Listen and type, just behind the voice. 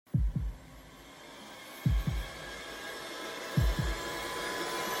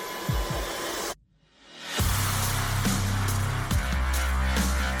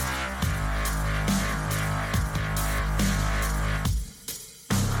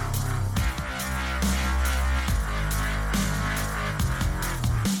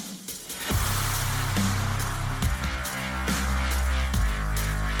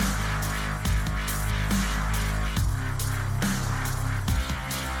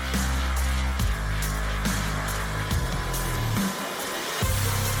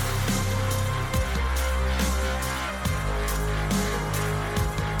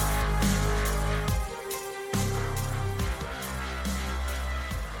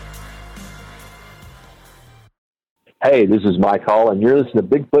Hey, this is Mike Hall, and you're listening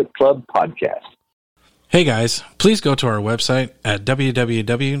to Bigfoot Club Podcast. Hey guys, please go to our website at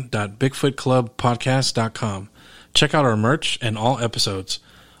www.bigfootclubpodcast.com. Check out our merch and all episodes.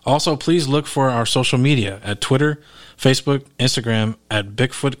 Also, please look for our social media at Twitter, Facebook, Instagram at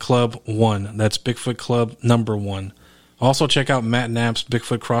Bigfoot Club 1. That's Bigfoot Club number 1. Also, check out Matt Knapp's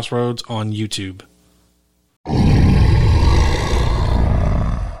Bigfoot Crossroads on YouTube.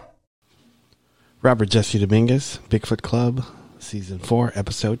 Robert Jesse Dominguez, Bigfoot Club, Season 4,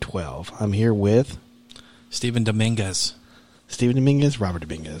 Episode 12. I'm here with Stephen Dominguez. Stephen Dominguez, Robert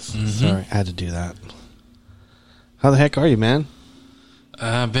Dominguez. Mm-hmm. Sorry, I had to do that. How the heck are you, man?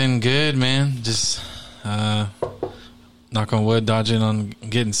 I've been good, man. Just, knock on wood, dodging on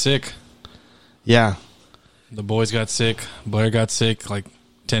getting sick. Yeah. The boys got sick. Blair got sick like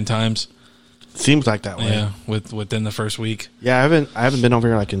 10 times. Seems like that way. Yeah, within the first week. Yeah, I haven't been over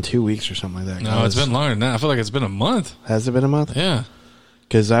here like in 2 weeks or something like that. No, it's been longer than that. I feel like it's been a month. Has it been a month? Yeah.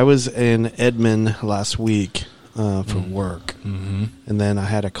 Because I was in Edmond last week for work. Mm-hmm. And then I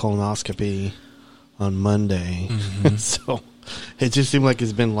had a colonoscopy on Monday. Mm-hmm. So it just seemed like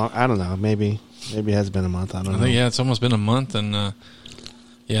it's been long. I don't know. Maybe it has been a month. I don't know. I think, yeah, it's almost been a month. And,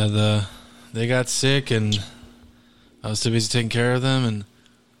 they got sick, and I was too busy taking care of them.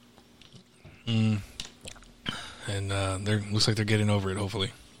 Looks like they're getting over it,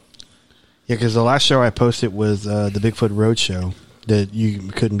 hopefully. Yeah, because the last show I posted was the Bigfoot Road Show that you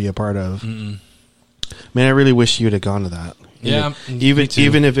couldn't be a part of. Mm-mm. Man, I really wish you'd have gone to that. Yeah,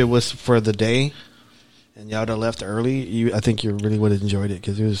 even if it was for the day, and y'all would have left early, I think you really would have enjoyed it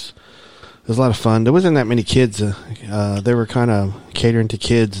because it was a lot of fun. There wasn't that many kids. They were kind of catering to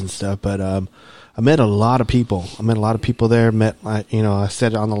kids and stuff, but I met a lot of people. There. I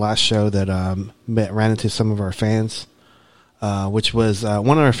said on the last show that ran into some of our fans, which was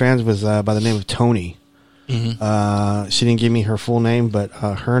one of our fans was by the name of Tony. Mm-hmm. She didn't give me her full name, but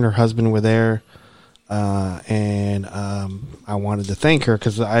her and her husband were there, and I wanted to thank her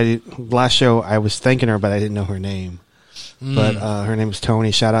because last show I was thanking her, but I didn't know her name. But her name is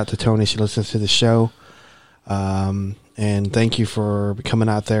Tony. Shout out to Tony. She listens to the show. And thank you for coming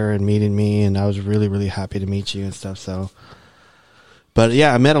out there and meeting me. And I was really, really happy to meet you and stuff. So, but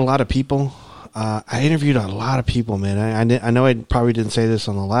yeah, I met a lot of people. I interviewed a lot of people, man. I know I probably didn't say this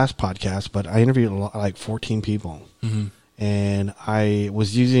on the last podcast, but I interviewed like 14 people. Mm-hmm. And I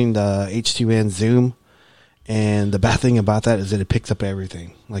was using the H2N Zoom. And the bad thing about that is that it picks up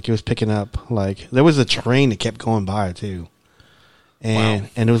everything. Like it was picking up, like there was a train that kept going by too. And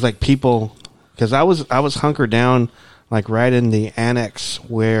it was like people, because I was hunkered down like right in the annex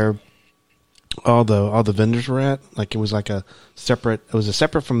where all the vendors were at. Like it was separate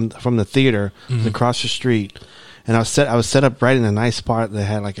from the theater. Mm-hmm. It was across the street. And I was set up right in a nice spot that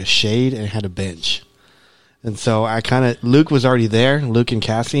had like a shade and it had a bench. And so Luke was already there, Luke and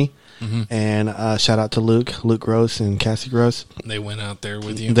Cassie. Mm-hmm. And shout out to Luke Gross and Cassie Gross. They went out there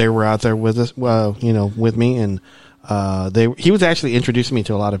with you. They were out there with us, with me. And he was actually introducing me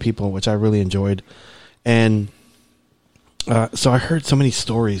to a lot of people, which I really enjoyed. And so I heard so many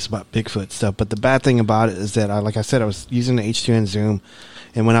stories about Bigfoot stuff, but the bad thing about it is that, like I said, I was using the H2N Zoom,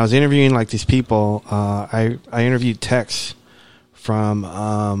 and when I was interviewing like these people, I interviewed Tex from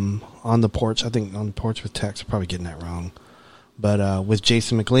On the Porch. I think On the Porch with Tex. I'm probably getting that wrong, but with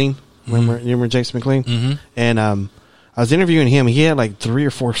Jason McLean. Remember Jason McLean? Mm-hmm. And I was interviewing him. He had like 3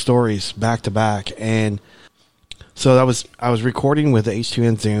 or 4 stories back to back, and so I was recording with the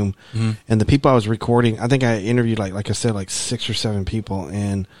H2N Zoom, mm-hmm. and the people I was recording, I think I interviewed like I said, like 6 or 7 people,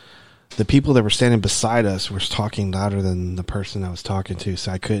 and the people that were standing beside us were talking louder than the person I was talking to,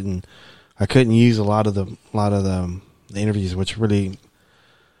 so I couldn't use a lot of the interviews, which really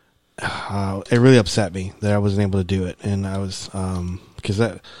it really upset me that I wasn't able to do it, and I was because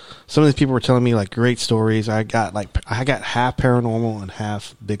some of these people were telling me like great stories. I got half paranormal and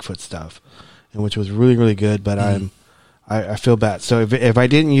half Bigfoot stuff, and which was really, really good. But I feel bad. So if I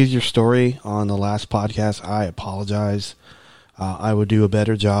didn't use your story on the last podcast, I apologize. I would do a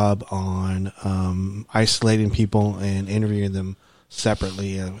better job on isolating people and interviewing them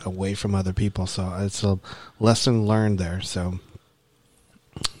separately away from other people. So it's a lesson learned there. So,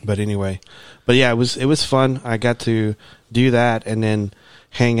 but anyway, yeah, it was fun. I got to do that and then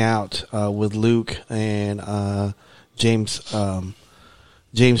hang out with Luke and James from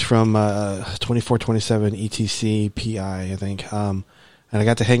 2427 ETC PI, I think. And I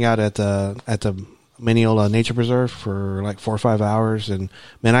got to hang out at the Mineola Nature Preserve for like 4 or 5 hours, and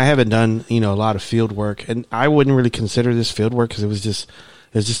man, I haven't done a lot of field work, and I wouldn't really consider this field work because it was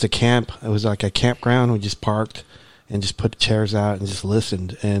just a camp. It was like a campground. We just parked and just put chairs out and just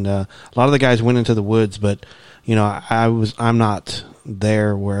listened. And a lot of the guys went into the woods, but I'm not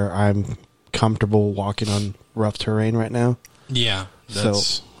there where I'm comfortable walking on rough terrain right now. Yeah,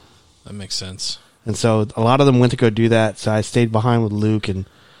 that makes sense. And so a lot of them went to go do that. So I stayed behind with Luke, and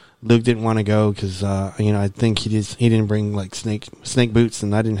Luke didn't want to go because I think he didn't bring like snake boots,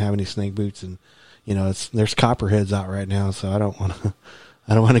 and I didn't have any snake boots, and there's copperheads out right now, so I don't want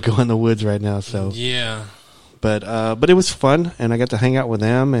to go in the woods right now. So yeah, but it was fun, and I got to hang out with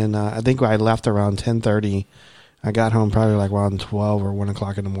them, and I think I left around 10:30. I got home probably like around 12 or 1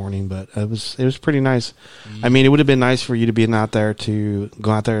 o'clock in the morning, but it was pretty nice. I mean, it would have been nice for you to be out there to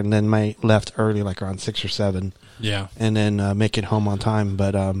go out there and then left early, like around 6 or 7. Yeah, and then make it home on time.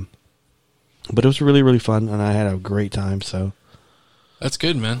 But it was really, really fun, and I had a great time. So that's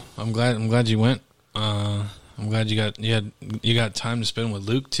good, man. I'm glad you went. I'm glad you got time to spend with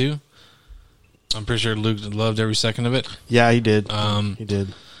Luke too. I'm pretty sure Luke loved every second of it. Yeah, he did. He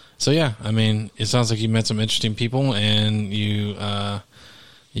did. So yeah, I mean, it sounds like you met some interesting people, and you kind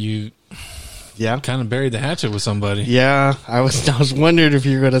of buried the hatchet with somebody. Yeah, I was wondering if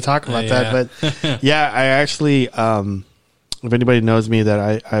you were going to talk about that, but yeah, I actually, if anybody knows me,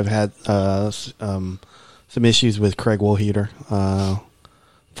 that I've had some issues with Craig Woolheater,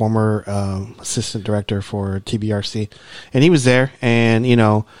 former assistant director for TBRC, and he was there, and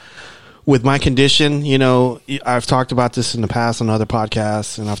with my condition, I've talked about this in the past on other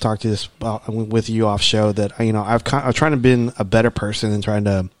podcasts, and I've talked to this with you off show that I've trying to be a better person and trying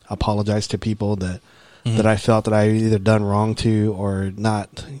to apologize to people that I felt that I either done wrong to or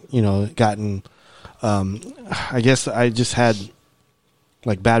not, gotten. I guess I just had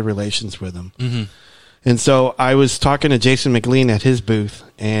like bad relations with them. Mm-hmm. And so I was talking to Jason McLean at his booth,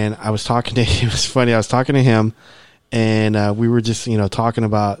 and it was funny. I was talking to him. And we were just, talking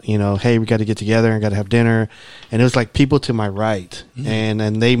about, hey, we got to get together and got to have dinner. And it was like people to my right. Mm-hmm.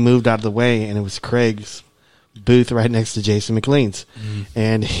 And they moved out of the way, and it was Craig's booth right next to Jason McLean's. Mm-hmm.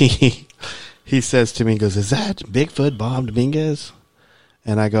 And he says to me, he goes, "Is that Bigfoot Bob Dominguez?"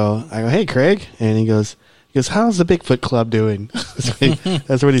 And I go, "Hey, Craig." And he goes, "How's the Bigfoot Club doing?"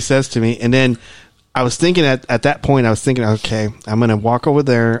 That's what he says to me. And then I was thinking at that point, okay, I'm going to walk over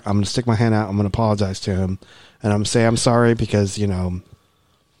there. I'm going to stick my hand out. I'm going to apologize to him. And I'm going to say I'm sorry because,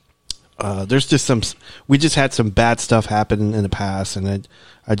 there's just we just had some bad stuff happen in the past, and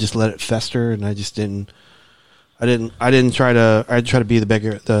I just let it fester, and I tried to be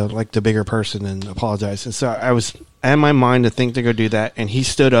the bigger person and apologize. And so I was in my mind to think to go do that. And he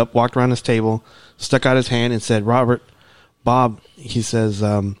stood up, walked around his table, stuck out his hand and said, Bob, he says,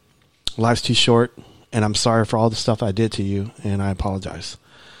 life's too short, and I'm sorry for all the stuff I did to you, and I apologize.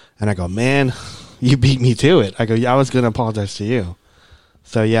 And I go, man, you beat me to it. I go, yeah, I was going to apologize to you.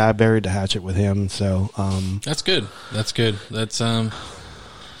 So yeah, I buried the hatchet with him. So that's good. That's good. That's at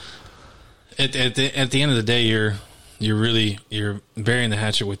the end of the day, you're burying the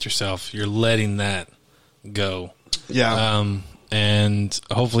hatchet with yourself. You're letting that go. Yeah. And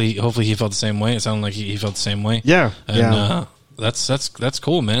hopefully he felt the same way. It sounded like he felt the same way. Yeah. And, yeah. That's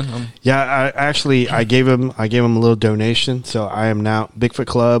cool, man. I gave him a little donation. So I am now Bigfoot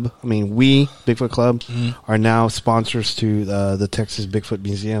Club. We Bigfoot Club are now sponsors to the Texas Bigfoot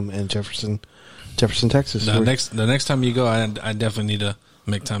Museum in Jefferson, Texas. The next time you go, I definitely need to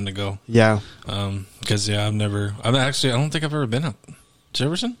make time to go. Yeah. Because I don't think I've ever been up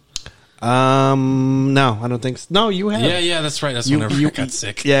Jefferson. No, I don't think so. No, you have. Yeah, that's right. That's whenever I got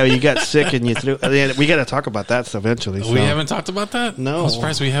sick. Yeah, you got sick and you threw. We got to talk about that stuff eventually. So. We haven't talked about that? No. I'm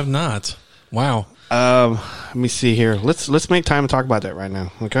surprised we have not. Wow. Let me see here. Let's make time to talk about that right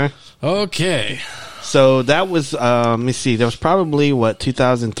now. Okay. So that was, let me see. That was probably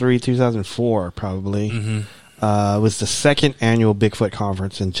 2003, 2004, probably. Mm-hmm. It was the second annual Bigfoot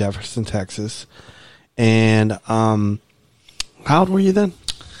conference in Jefferson, Texas. And, how old were you then?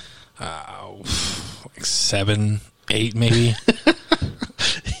 Like 7, 8, maybe.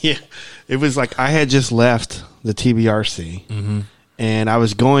 Yeah, it was like I had just left the TBRC, and I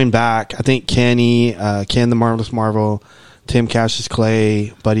was going back. I think Ken the Marvelous Marvel, Tim Cassius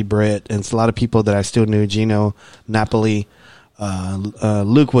Clay, Buddy Britt, and it's a lot of people that I still knew. Gino Napoli,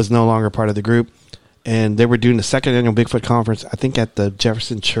 Luke was no longer part of the group, and they were doing the second annual Bigfoot conference. I think at the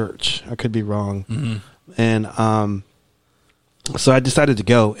Jefferson Church. I could be wrong, and so I decided to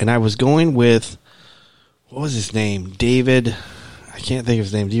go, and I was going with, what was his name? David. I can't think of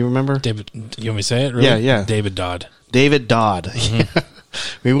his name. Do you remember? David. You want me to say it? Really? Yeah. David Dodd.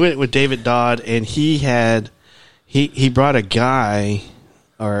 We went with David Dodd, and he brought a guy,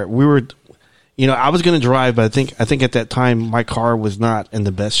 or we were, I was going to drive, but I think at that time my car was not in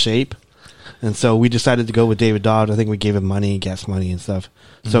the best shape. And so we decided to go with David Dodd. I think we gave him money, gas money and stuff.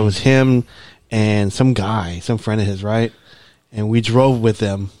 So it was him and some guy, some friend of his, right? And we drove with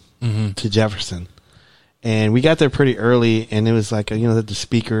them to Jefferson. And we got there pretty early, and it was like, the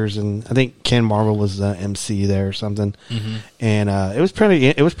speakers, and I think Ken Marvel was the MC there or something. And it was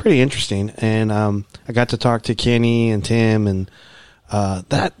pretty interesting. And I got to talk to Kenny and Tim, and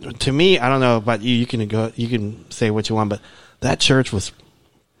that, to me, I don't know about you. You can say what you want, but that church was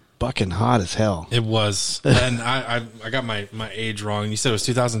fucking hot as hell. It was. And I got my age wrong. You said it was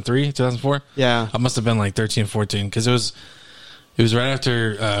 2003, 2004? Yeah. I must have been like 13, 14, because it was right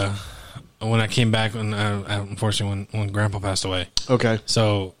after when I came back, unfortunately, when Grandpa passed away. Okay.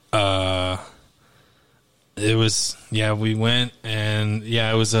 So it was, we went, and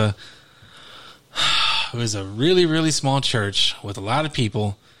it was a really, really small church with a lot of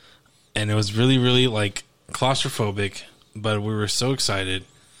people, and it was really, really like claustrophobic, but we were so excited.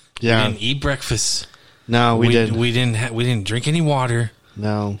 Yeah. We didn't eat breakfast. No, we didn't. We didn't drink any water.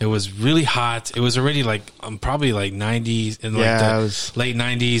 No. It was really hot. It was already like probably like 90s and like it was late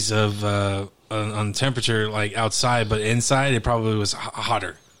 90s of on temperature like outside, but inside it probably was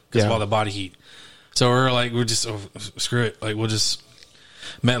hotter because of all the body heat. So we're just screw it. Like we'll just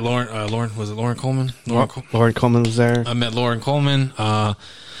met Lauren. Was it Lauren Coleman? Lauren Coleman was there. I met Lauren Coleman.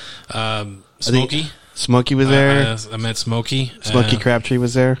 Smokey. Smokey was there. I met Smokey. Smokey Crabtree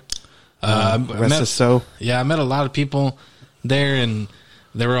was there. I met a lot of people there, and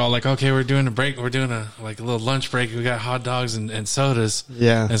they were all like, okay, we're doing a break. We're doing a little lunch break. We got hot dogs and sodas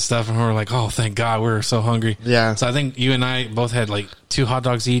and stuff. And we were like, oh, thank God. We're so hungry. Yeah. So I think you and I both had like 2 hot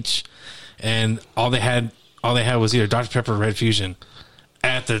dogs each, and all they had was either Dr. Pepper or Red Fusion.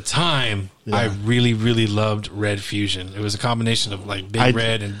 At the time, I really, really loved Red Fusion. It was a combination of like Big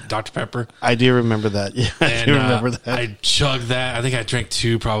Red and Dr. Pepper. I do remember that. Yeah, I do remember that. I chugged that. I think I drank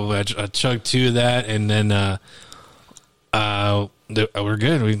 2 probably. I chugged 2 of that, and then we're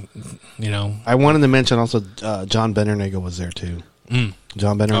good. I wanted to mention also John Bennernagel was there too.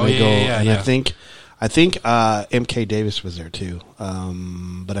 John Bennernagel, and I think MK Davis was there too.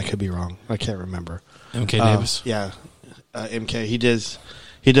 But I could be wrong. I can't remember. MK Davis, MK.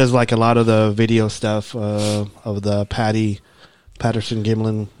 He does like a lot of the video stuff of the Patterson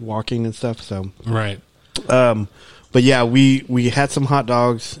Gimlin walking and stuff. So right. But yeah, we had some hot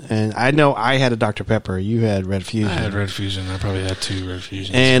dogs, and I know I had a Dr. Pepper. You had Red Fusion. I had Red Fusion. I probably had 2 Red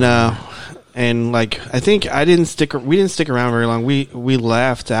Fusions. And like I think we didn't stick around very long. We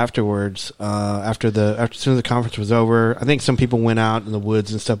left afterwards. As soon as the conference was over, I think some people went out in the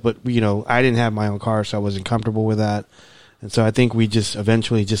woods and stuff. But I didn't have my own car, so I wasn't comfortable with that. And so I think we just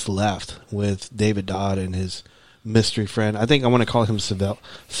eventually just left with David Dodd and his mystery friend. I think I want to call him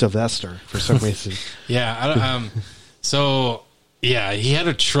Sylvester for some reason. Yeah. So yeah, he had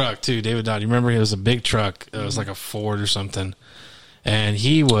a truck too, David Dodd. You remember it was a big truck. It was like a Ford or something. And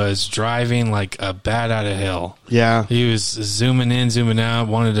he was driving like a bat out of hell. Yeah. He was zooming in, zooming out,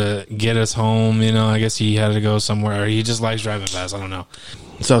 wanted to get us home. I guess he had to go somewhere. Or he just likes driving fast. I don't know.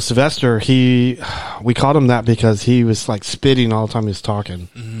 So Sylvester, we called him that because he was like spitting all the time he was talking.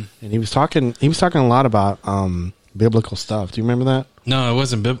 Mm-hmm. And he was talking a lot about biblical stuff. Do you remember that? No, it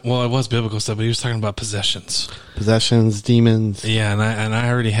wasn't. It was biblical stuff, but he was talking about possessions, demons. Yeah, and I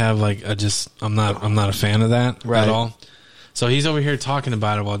already have I'm not a fan of that at all. So he's over here talking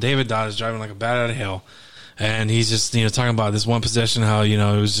about it while David Dodd is driving like a bat out of hell, and he's just talking about this one possession, how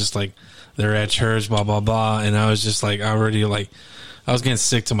it was just like they're at church, blah blah blah, and I was just like I was getting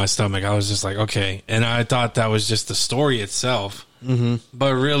sick to my stomach. I was just like, okay, and I thought that was just the story itself. Mm-hmm.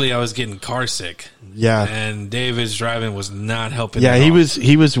 But really, I was getting car sick. Yeah, and David's driving was not helping. Yeah, he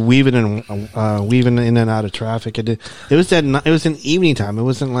was weaving in and out of traffic. It was an evening time. It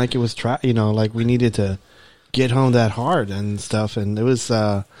wasn't like it was like we needed to get home that hard and stuff. And it was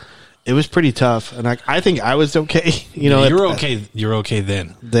pretty tough. And I think I was okay. You're okay. You're okay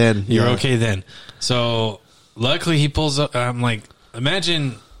then. You're okay then. So luckily he pulls up. I'm like,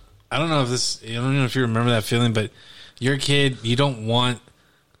 imagine. I don't know if you remember that feeling, but. You're a kid, you don't want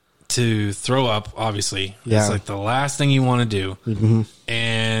to throw up, obviously. Yeah. It's like the last thing you want to do. Mm-hmm.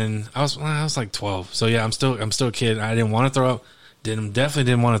 And I was like 12. So yeah, I'm still a kid. I didn't want to throw up. Definitely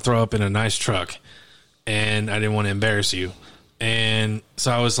didn't want to throw up in a nice truck. And I didn't want to embarrass you. And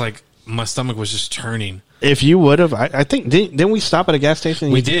so I was like, my stomach was just turning. If you would have, I think, didn't we stop at a gas station?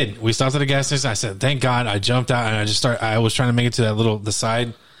 We did. We stopped at a gas station. I said, thank God. I jumped out and I was trying to make it to the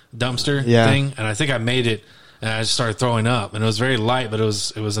side dumpster thing. And I think I made it. And I just started throwing up, and it was very light, but it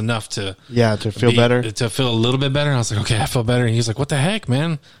was enough to feel better, to feel a little bit better. And I was like, okay, I feel better. And he's like, what the heck,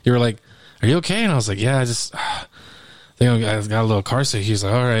 man? You were like, are you okay? And I was like, yeah, I just think I got a little car sick. He was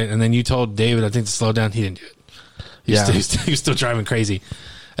like, all right. And then you told David, I think, to slow down. He didn't do it. He was still driving crazy.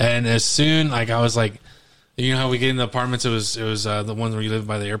 And as soon, like, I was like, you know how we get in the apartments? It was the one where you live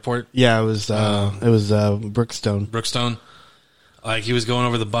by the airport. Yeah, it was Brookstone. Brookstone. Like, he was going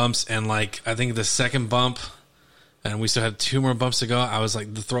over the bumps, and like, I think the second bump, and we still had 2 more bumps to go. I was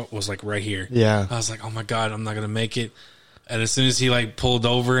like, the throat was like right here. Yeah, I was like, oh my God, I'm not gonna make it. And as soon as he like pulled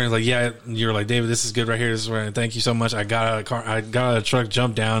over and like, yeah, you were like, David, this is good right here. This is where, thank you so much. I got out of the car. I got out of the truck,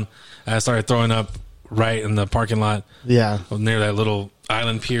 jumped down, and I started throwing up right in the parking lot. Yeah, near that little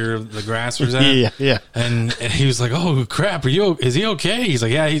island pier the grass was at. yeah. And he was like, oh crap, is he okay? He's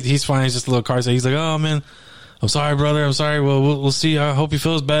like, yeah, he's fine. He's just a little car sick. He's like, oh man, I'm sorry, brother. I'm sorry. Well, we'll see. I hope he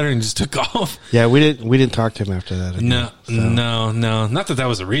feels better. And just took off. Yeah, we didn't talk to him after that again, No. Not that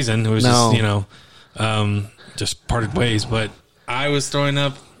was the reason. It was just, you know, just parted ways. But I was throwing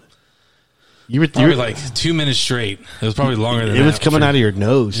up. You were like 2 minutes straight. It was probably longer than that. It was coming out of your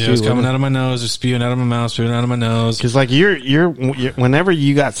nose. Yeah, it was coming out of my nose, or spewing out of my mouth, spewing out of my nose. Because like you're whenever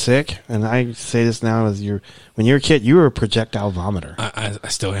you got sick, and I say this now as when you're a kid, you were a projectile vomiter. I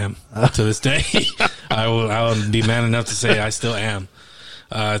still am to this day. I will be man enough to say I still am.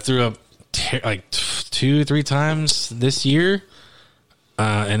 I threw up like 2-3 times this year,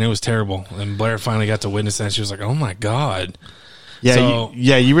 and it was terrible. And Blair finally got to witness that. She was like, "Oh my God." Yeah, so,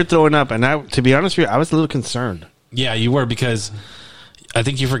 you were throwing up, and to be honest with you, I was a little concerned. Yeah, you were, because I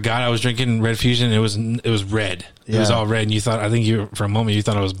think you forgot I was drinking Red Fusion. It was red. It was all red, and you thought, I think for a moment you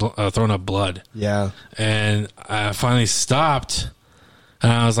thought I was throwing up blood. Yeah, and I finally stopped,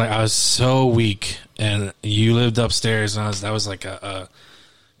 and I was like, I was so weak, and you lived upstairs, and that was like a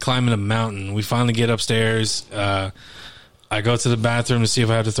climbing a mountain. We finally get upstairs. I go to the bathroom to see if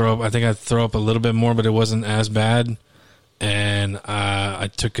I have to throw up. I think I throw up a little bit more, but it wasn't as bad. And I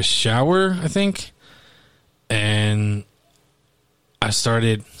took a shower, I think, and I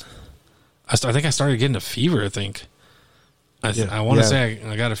think I started getting a fever. I think I want to say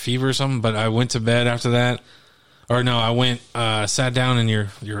I got a fever or something, but I went to bed after that. Or no, I went sat down in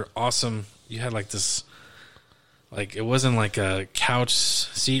your awesome. You had like this, like, it wasn't like a couch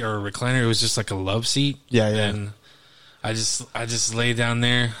seat or a recliner. It was just like a love seat. Yeah. And I just lay down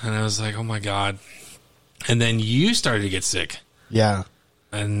there, and I was like, oh my God. And then you started to get sick. Yeah.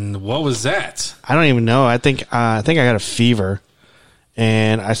 And what was that? I don't even know. I think I got a fever,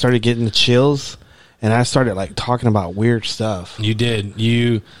 and I started getting the chills, and I started like talking about weird stuff. You did.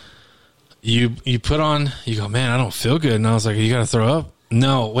 You put on, you go, man, I don't feel good. And I was like, you got to throw up?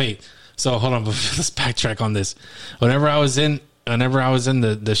 No, wait. So hold on. Let's backtrack on this. Whenever I was in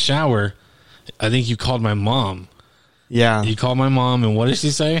the shower, I think you called my mom. Yeah. You called my mom, and what did she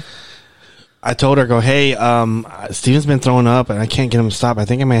say? I told her, hey, Steven's been throwing up, and I can't get him to stop. I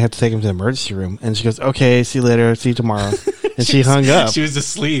think I might have to take him to the emergency room. And she goes, okay, see you later. See you tomorrow. And she hung up. She was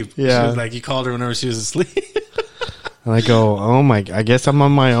asleep. Yeah. She was like, you called her whenever she was asleep. And I go, oh my, I guess I'm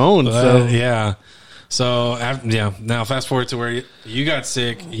on my own. So yeah. So now fast forward to where you got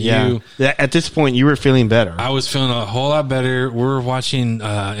sick. Yeah. At this point, you were feeling better. I was feeling a whole lot better. We were watching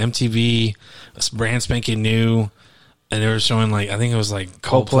MTV, brand spanking new. And they were showing, like, I think it was like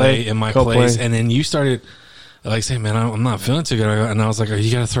Coldplay in my place. And then you started like saying, man, I'm not feeling too good. And I was like, are you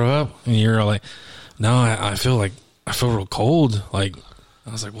going to throw up? And you're like, no, I feel real cold. Like,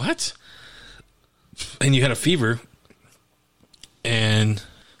 I was like, what? And you had a fever. And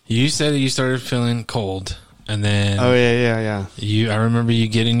you said that you started feeling cold. And then, oh yeah. I remember you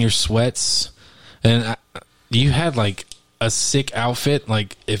getting your sweats. And you had like a sick outfit.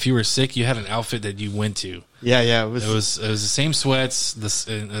 Like, if you were sick, you had an outfit that you went to. Yeah, it was the same sweats.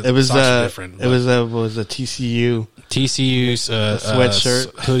 It was different. It was a TCU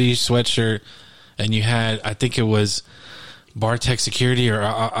sweatshirt, hoodie, sweatshirt, and you had, I think it was Bartech Security or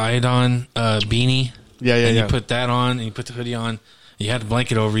Iodine beanie. Yeah. You put that on, and you put the hoodie on. You had a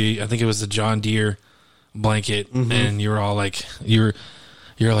blanket over you. I think it was the John Deere blanket, and you were all like, you're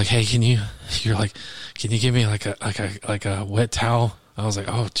like, hey, can you give me like a wet towel? I was like,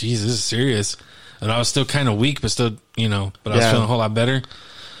 oh, geez, this is serious. And I was still kind of weak, but still, but I was feeling a whole lot better.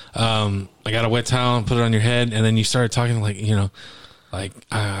 I got a wet towel and put it on your head, and then you started talking like, like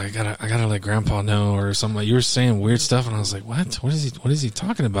I gotta let Grandpa know or something. Like, you were saying weird stuff, and I was like, what? What is he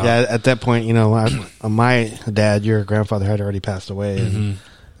talking about? Yeah, at that point, my dad, your grandfather, had already passed away, and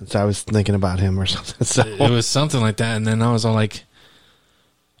so I was thinking about him or something. So it was something like that, and then I was like,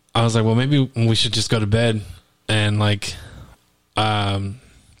 well, maybe we should just go to bed, and like,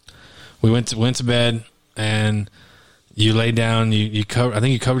 we went to bed, and you lay down. I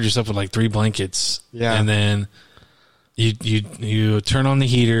think you covered yourself with like 3 blankets. Yeah, and then you turn on the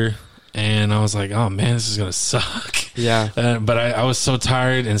heater, and I was like, oh man, this is gonna suck. Yeah. But I was so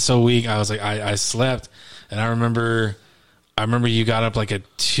tired and so weak. I was like, I slept, and I remember you got up like at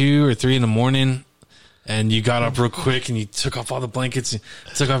 2 or 3 in the morning, and you got up real quick and you took off all the blankets, and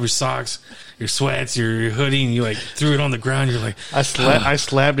took off your socks, your sweats, your hoodie, and you like threw it on the ground. You're like, I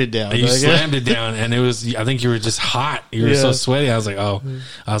slammed it down. you slammed it down, and it was, I think you were just hot. You were so sweaty. I was like,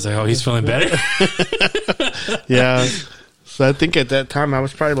 oh, he's feeling better. Yeah. So I think at that time I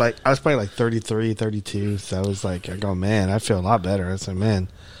was probably like 33, 32. So I was like, I go, man, I feel a lot better. I said, man.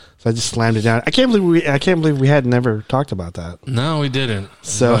 So I just slammed it down. I can't believe we had never talked about that. No, we didn't.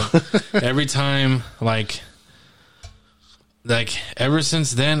 So every time, like ever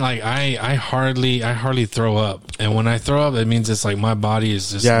since then, like I hardly throw up, and when I throw up, it means it's like my body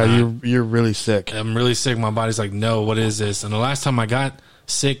is just you're really sick. I'm really sick. My body's like, no, what is this? And the last time I got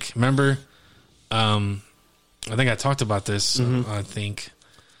sick, remember, I think I talked about this. I think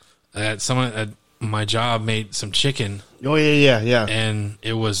that someone at my job made some chicken. Oh yeah. And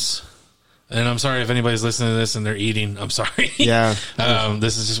it was, and I'm sorry if anybody's listening to this and they're eating. I'm sorry. Yeah.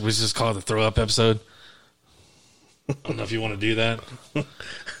 This is we just call it the throw up episode. I don't know if you want to do that.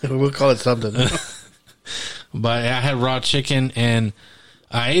 We'll call it something. But I had raw chicken and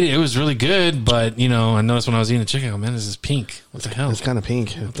I ate it. It was really good, but I noticed when I was eating the chicken, oh man, this is pink. What the hell? It's kind of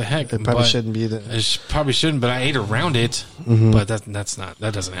pink. What the heck? It probably shouldn't be that. It probably shouldn't, but I ate around it. But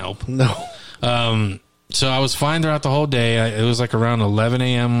that doesn't help. No. So I was fine throughout the whole day. It was like around 11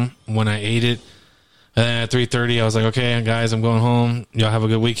 a.m. when I ate it. And then at 3:30, I was like, okay, guys, I'm going home. Y'all have a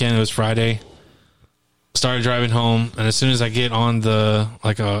good weekend. It was Friday. Started driving home, and as soon as I get on the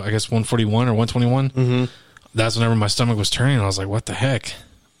I guess 141 or 121, that's whenever my stomach was turning. I was like, what the heck?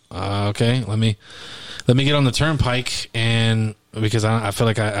 Okay, let me get on the turnpike, and because I feel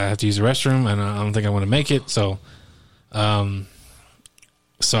like I have to use the restroom, and I don't think I want to make it. So I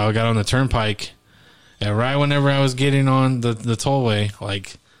got on the turnpike, and right whenever I was getting on the tollway,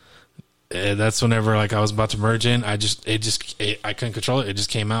 that's whenever I was about to merge in. I couldn't control it. It just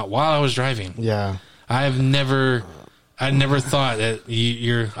came out while I was driving. Yeah. I never thought that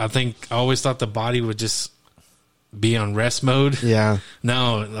I always thought the body would just be on rest mode. Yeah.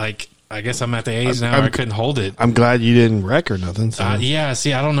 No, I guess I'm at the age now where I couldn't hold it. I'm glad you didn't wreck or nothing. So. Yeah,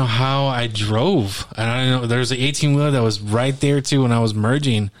 see, I don't know how I drove. And I don't know, there was an 18-wheeler that was right there, too, when I was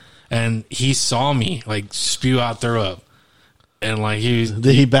merging. And he saw me, spew out throw up. And,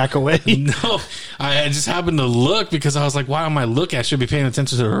 Did he back away? No. I just happened to look because I was like, why am I looking? I should be paying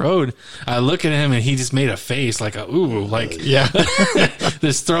attention to the road. I look at him, and he just made a face yeah.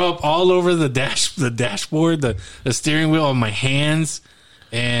 This throw up all over the dashboard, the steering wheel on my hands.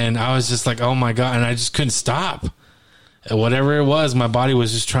 And I was just like, oh my God. And I just couldn't stop. And whatever it was, my body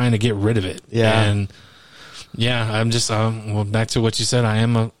was just trying to get rid of it. Yeah. And yeah, I'm just, back to what you said.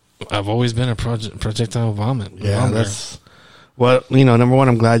 I've always been a projectile vomit. Yeah. That's, well, number one,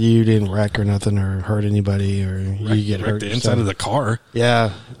 I'm glad you didn't wreck or nothing or hurt anybody or you get hurt. The inside of the car. Yeah.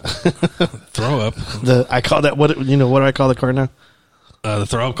 Throw up. I call that, what do I call the car now? The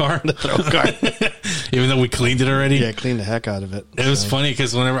throw up car? The throw up car. Even though we cleaned it already? Yeah, cleaned the heck out of it. It was funny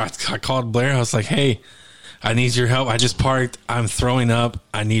because whenever I called Blair, I was like, hey, I need your help. I just parked. I'm throwing up.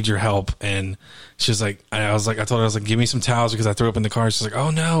 I need your help. And she was like, I told her, give me some towels because I threw up in the car. She's like,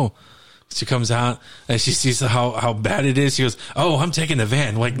 oh no. She comes out and she sees how bad it is. She goes, oh, I'm taking the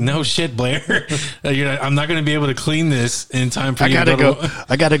van. No shit, Blair. I'm not going to be able to clean this in time for you to go.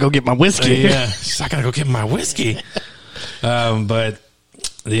 I got to go get my whiskey. Yeah. She's like, I got to go get my whiskey. But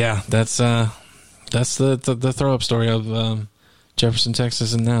yeah, that's the throw up story of Jefferson,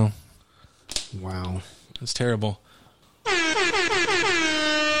 Texas, and now. Wow, it's terrible.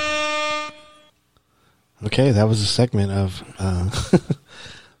 Okay, that was a segment of.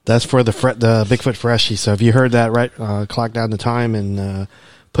 That's for the Bigfoot Freshie. So if you heard that right, clock down the time and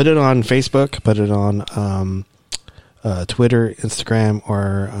put it on Facebook, put it on Twitter, Instagram,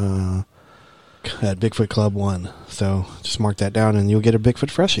 or at Bigfoot Club 1. So just mark that down and you'll get a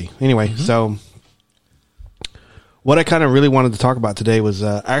Bigfoot Freshie. Anyway, so what I kind of really wanted to talk about today was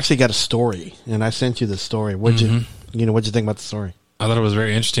I actually got a story, and I sent you the story. What'd you think about the story? I thought it was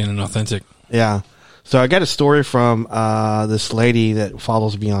very interesting and authentic. Yeah. So I got a story from this lady that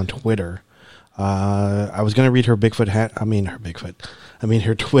follows me on Twitter. I was going to read her Twitter.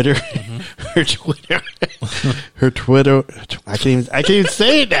 Her Twitter. I can't even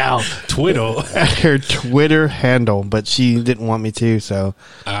say it now. Twitter. Her Twitter handle, but she didn't want me to. So,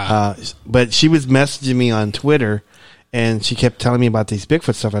 but she was messaging me on Twitter, and she kept telling me about these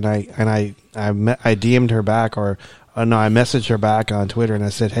Bigfoot stuff, and I DM'd her back, or no, I messaged her back on Twitter, and I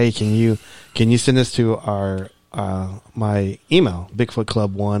said, hey, can you send this to our my email,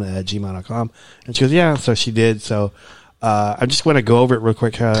 bigfootclub1@gmail.com. And she goes, yeah. So she did. So I just want to go over it real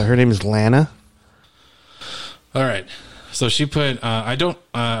quick. Her name is Lana. All right. So she put, I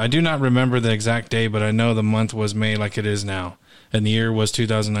do not remember the exact day, but I know the month was May like it is now, and the year was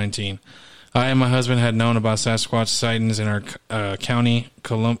 2019. I and my husband had known about Sasquatch sightings in our county,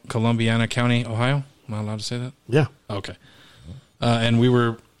 Columbiana County, Ohio. Am I allowed to say that? Yeah. Okay. And we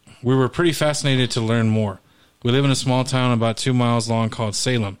were pretty fascinated to learn more. We live in a small town about 2 miles long called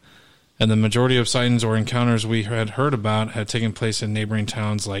Salem, and the majority of sightings or encounters we had heard about had taken place in neighboring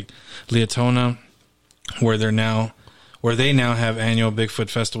towns like Leetona, where they now have annual Bigfoot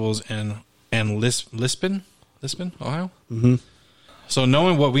festivals, and Lisbon, Ohio. Mm-hmm. So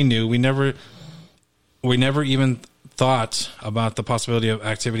knowing what we knew, we never even thought about the possibility of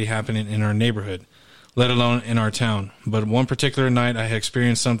activity happening in our neighborhood, let alone in our town. But one particular night, I had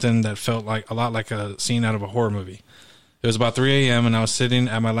experienced something that felt a lot like a scene out of a horror movie. It was about 3 a.m., and I was sitting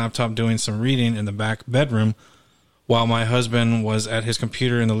at my laptop doing some reading in the back bedroom while my husband was at his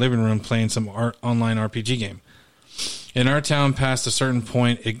computer in the living room playing some online RPG game. In our town, past a certain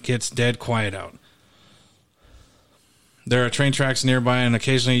point, it gets dead quiet out. There are train tracks nearby, and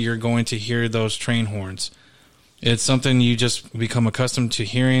occasionally you're going to hear those train horns. It's something you just become accustomed to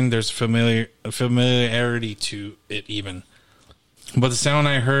hearing. There's familiarity to it even. But the sound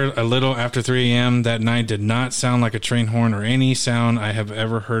I heard a little after 3 a.m. that night did not sound like a train horn or any sound I have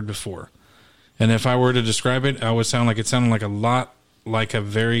ever heard before. And if I were to describe it, it sounded like a lot like a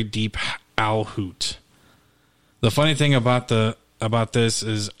very deep owl hoot. The funny thing about this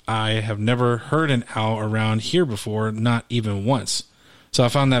is I have never heard an owl around here before, not even once. So I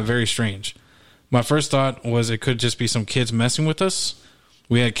found that very strange. My first thought was it could just be some kids messing with us.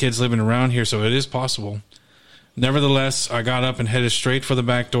 We had kids living around here, so it is possible. Nevertheless, I got up and headed straight for the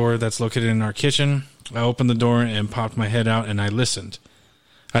back door that's located in our kitchen. I opened the door and popped my head out, and I listened.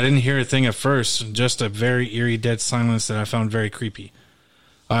 I didn't hear a thing at first, just a very eerie dead silence that I found very creepy.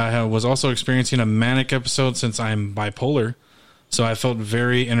 I was also experiencing a manic episode since I'm bipolar, so I felt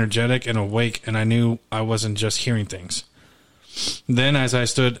very energetic and awake, and I knew I wasn't just hearing things. Then as I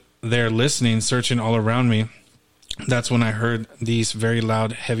stood there listening, searching all around me, that's when I heard these very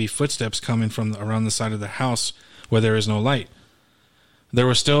loud, heavy footsteps coming from around the side of the house where there is no light. There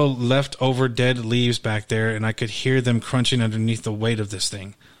were still leftover dead leaves back there, and I could hear them crunching underneath the weight of this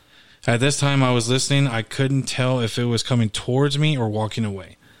thing. At this time I was listening, I couldn't tell if it was coming towards me or walking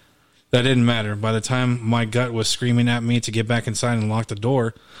away. That didn't matter. By the time my gut was screaming at me to get back inside and lock the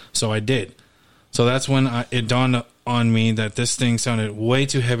door, so I did. So that's when it dawned on me that this thing sounded way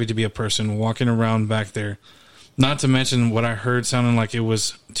too heavy to be a person walking around back there. Not to mention what I heard sounding like it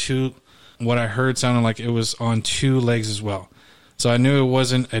was on 2 legs as well. So I knew it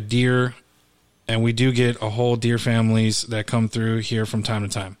wasn't a deer, and we do get a whole deer families that come through here from time to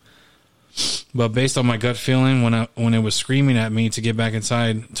time. But based on my gut feeling, when it was screaming at me to get back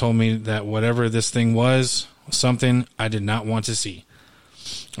inside, told me that whatever this thing was something I did not want to see.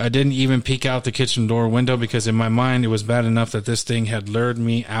 I didn't even peek out the kitchen door window because in my mind it was bad enough that this thing had lured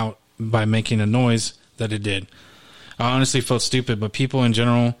me out by making a noise that it did. I honestly felt stupid, but people in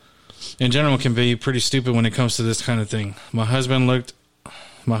general can be pretty stupid when it comes to this kind of thing. My husband looked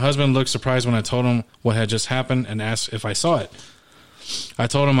surprised when I told him what had just happened and asked if I saw it. I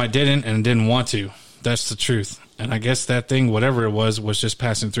told him I didn't and didn't want to. That's the truth. And I guess that thing, whatever it was just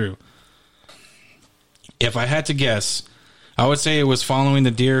passing through. If I had to guess, I would say it was following the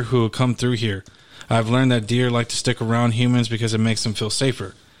deer who would come through here. I've learned that deer like to stick around humans because it makes them feel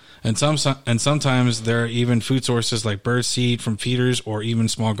safer. And sometimes there are even food sources like bird seed from feeders or even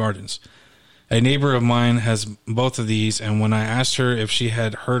small gardens. A neighbor of mine has both of these, and when I asked her if she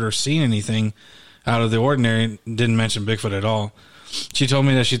had heard or seen anything out of the ordinary, didn't mention Bigfoot at all. She told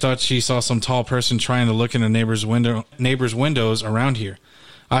me that she thought she saw some tall person trying to look in a neighbor's windows around here.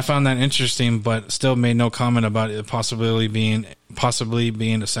 I found that interesting, but still made no comment about it possibly being a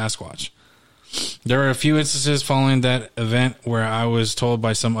Sasquatch. There are a few instances following that event where I was told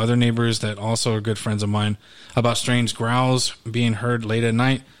by some other neighbors that also are good friends of mine about strange growls being heard late at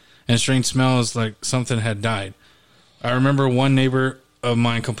night and strange smells like something had died. I remember one neighbor of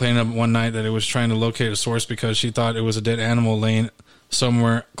mine complaining one night that it was trying to locate a source because she thought it was a dead animal laying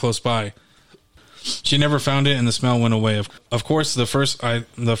somewhere close by. She never found it and the smell went away. Of course, the first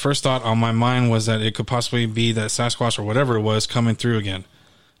thought on my mind was that it could possibly be that Sasquatch or whatever it was coming through again.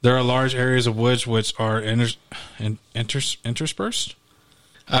 There are large areas of woods which are interspersed.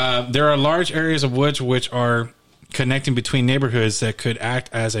 There are large areas of woods which are connecting between neighborhoods that could act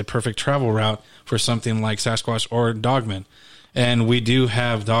as a perfect travel route for something like Sasquatch or dogmen. And we do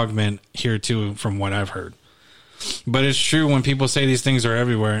have dogmen here too, from what I've heard. But it's true when people say these things are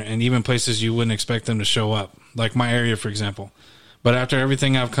everywhere and even places you wouldn't expect them to show up, like my area, for example. But after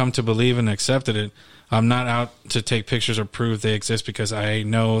everything I've come to believe and accepted it, I'm not out to take pictures or prove they exist because I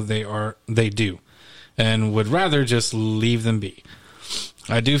know they do, and would rather just leave them be.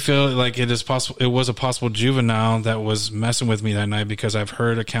 I do feel like it was a possible juvenile that was messing with me that night, because I've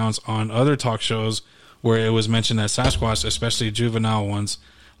heard accounts on other talk shows where it was mentioned that Sasquatch, especially juvenile ones,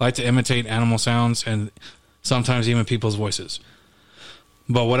 like to imitate animal sounds and sometimes even people's voices.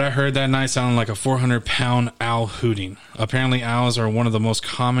 But what I heard that night sounded like a 400-pound owl hooting. Apparently owls are one of the most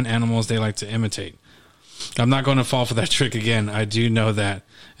common animals they like to imitate. I'm not going to fall for that trick again. I do know that.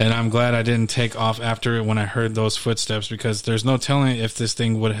 And I'm glad I didn't take off after it when I heard those footsteps, because there's no telling if this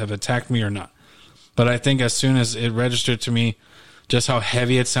thing would have attacked me or not. But I think as soon as it registered to me just how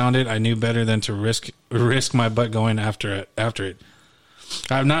heavy it sounded, I knew better than to risk my butt going after it.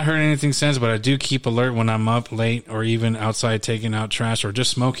 I've not heard anything since, but I do keep alert when I'm up late or even outside taking out trash or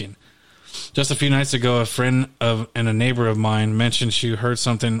just smoking. Just a few nights ago, a friend and a neighbor of mine mentioned she heard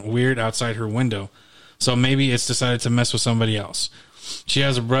something weird outside her window. So maybe it's decided to mess with somebody else. She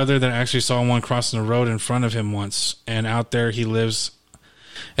has a brother that actually saw one crossing the road in front of him once, and out where he lives,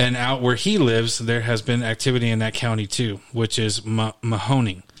 there has been activity in that county too, which is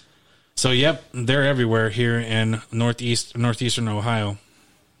Mahoning. So, yep, they're everywhere here in northeastern Ohio.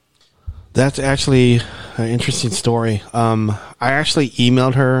 That's actually an interesting story. I actually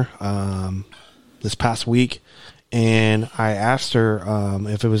emailed her this past week, and I asked her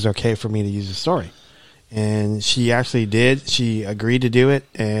if it was okay for me to use the story. And she actually did. She agreed to do it,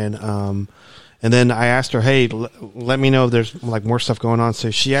 and then I asked her, "Hey, let me know if there's like more stuff going on."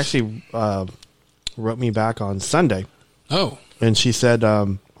 So she actually wrote me back on Sunday. Oh, and she said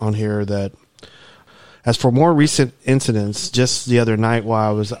on here that as for more recent incidents, just the other night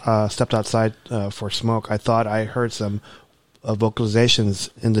while I was stepped outside for smoke, I thought I heard some vocalizations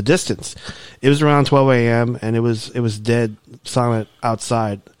in the distance. It was around 12 a.m. and it was dead silent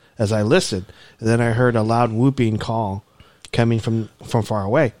outside as I listened. And then I heard a loud whooping call coming from far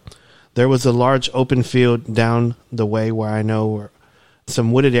away. There was a large open field down the way where I know were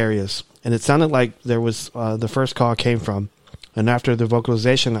some wooded areas, and it sounded like there was the first call came from. And after the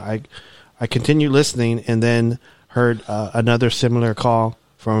vocalization, I continued listening and then heard another similar call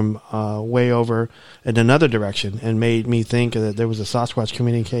from way over in another direction, and made me think that there was a Sasquatch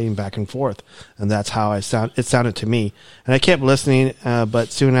communicating back and forth. And that's how it sounded to me. And I kept listening,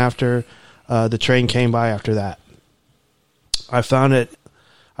 but soon after, the train came by after that. I found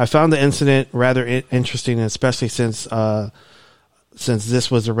the incident rather interesting, especially since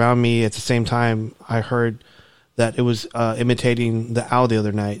this was around me at the same time I heard that it was imitating the owl the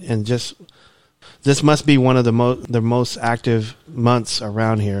other night, and just this must be one of the most active months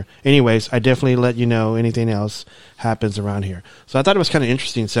around here. Anyways, I definitely let you know anything else happens around here. So I thought it was kind of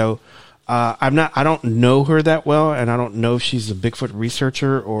interesting. So I don't know her that well, and I don't know if she's a Bigfoot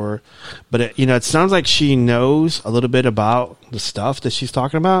researcher but it sounds like she knows a little bit about the stuff that she's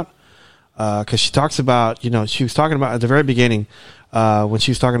talking about. Cause she talks about, she was talking about at the very beginning, when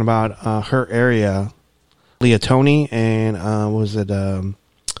she was talking about, her area, Leotoni and,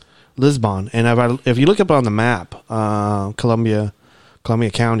 Lisbon. And if you look up on the map, Columbia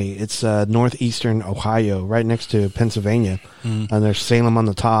County, it's northeastern Ohio, right next to Pennsylvania. And there's Salem on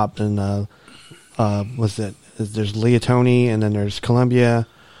the top, and there's Leotoni, and then there's Columbia,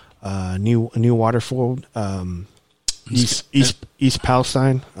 New Waterford, East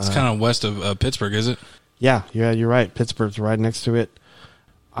Palestine. It's kind of west of Pittsburgh, is it? Yeah, you're right. Pittsburgh's right next to it.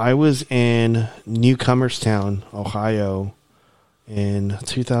 I was in Newcomerstown, Ohio, in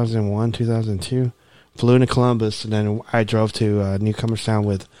 2001, 2002. Flew into Columbus, and then I drove to Newcomerstown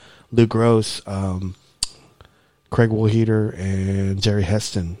with Luke Gross, Craig Woolheater, and Jerry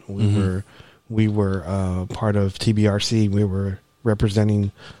Heston. We were part of TBRC. We were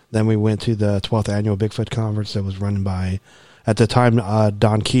representing. Then we went to the 12th annual Bigfoot conference that was run by, at the time,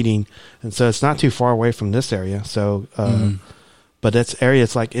 Don Keating, and so it's not too far away from this area. So, but that's area.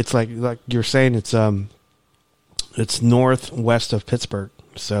 It's like you're saying. It's northwest of Pittsburgh.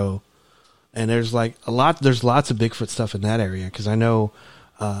 So, and there's lots of Bigfoot stuff in that area, because I know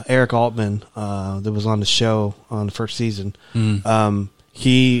Eric Altman that was on the show on the first season.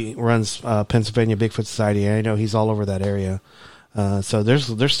 He runs Pennsylvania Bigfoot Society, and I know he's all over that area. So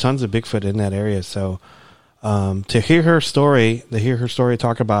there's tons of Bigfoot in that area. So to hear her story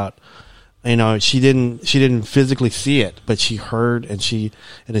talk about, she didn't physically see it, but she heard, and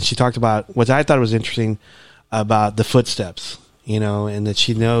then she talked about what I thought was interesting about the footsteps, and that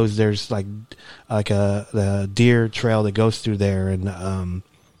she knows there's like a deer trail that goes through there, and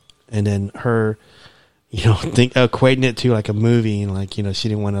then her, equating it to like a movie, and like, she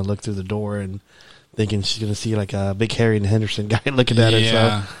didn't want to look through the door and thinking she's going to see like a big Harry and Henderson guy looking at her.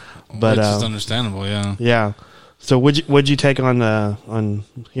 Yeah. But which is understandable. Yeah. Yeah. So what'd you take on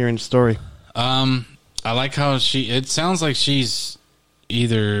hearing the story? I like how it sounds like she's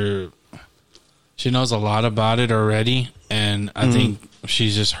either she knows a lot about it already, and I think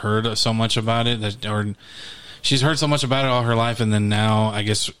she's just heard so much about it or she's heard so much about it all her life, and then now I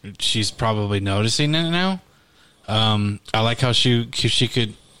guess she's probably noticing it now. I like how she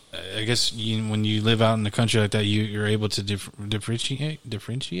could. I guess when you live out in the country like that, you're able to differentiate.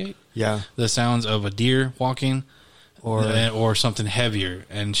 Yeah. The sounds of a deer walking, or something heavier,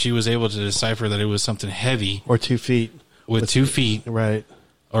 and she was able to decipher that it was something heavy, or 2 feet with 2 feet, right,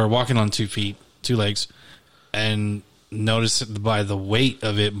 or walking on 2 feet, 2 legs, and notice it by the weight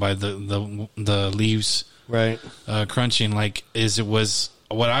of it, by the leaves, right, crunching. Like, was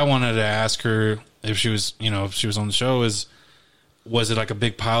what I wanted to ask her if she was on the show was it like a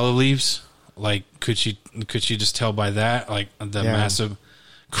big pile of leaves? Like, could she just tell by that, like the massive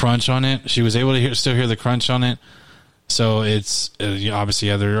crunch on it? She was able to still hear the crunch on it. So it's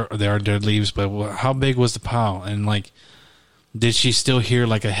obviously, they are dead leaves, but how big was the pile? And like, did she still hear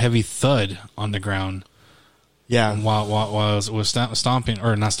like a heavy thud on the ground? Yeah, while was stomping,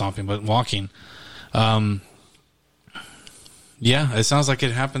 or not stomping, but walking. Yeah, it sounds like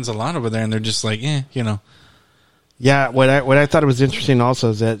it happens a lot over there, and they're just like, Yeah, what I thought was interesting also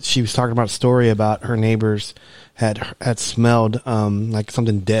is that she was talking about a story about her neighbors had smelled like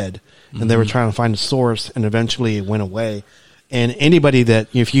something dead, and they were trying to find a source, and eventually it went away. And anybody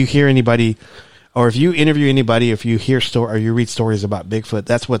if you hear anybody, or if you interview anybody, if you hear or you read stories about Bigfoot,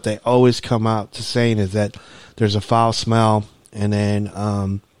 that's what they always come out to saying, is that there's a foul smell, and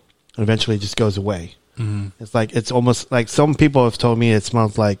then eventually it just goes away. It's like, it's almost like, some people have told me it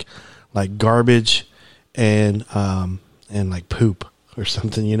smells like garbage and like poop or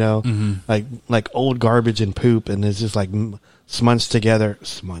something, like old garbage and poop, and it's just like smudged together.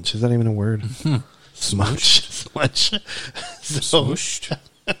 Smudge, is that even a word? Smudge. Smooshed.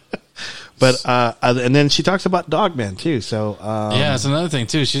 But and then she talks about Dogman too. So yeah, it's another thing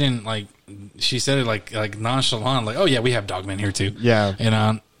too. She didn't she said it like nonchalant, like, oh yeah, we have Dogman here too.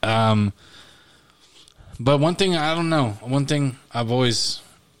 Yeah, but one thing, I don't know. One thing I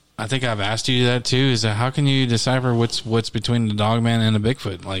think I've asked you that too, is that how can you decipher what's between the Dogman and the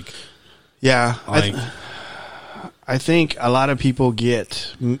Bigfoot? Like, yeah, like I think a lot of people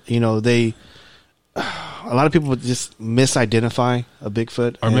get, a lot of people just misidentify a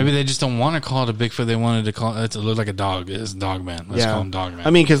Bigfoot, or maybe they just don't want to call it a Bigfoot. They wanted to call it look like a dog. It's Dogman. Let's call him Dogman.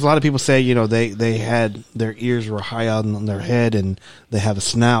 I mean, because a lot of people say, they had their ears were high on their head, and they have a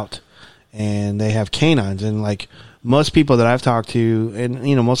snout, and they have canines, and like most people that I've talked to, and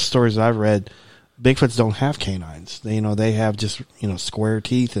most stories that I've read, Bigfoots don't have canines. They have just square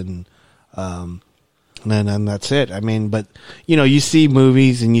teeth, and that's it. I mean, but you see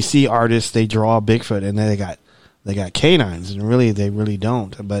movies and you see artists, they draw a Bigfoot and they got canines, and really they really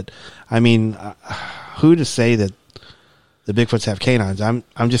don't. But I mean, who to say that the Bigfoots have canines? I'm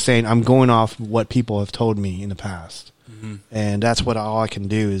just saying, I'm going off what people have told me in the past, and that's what all I can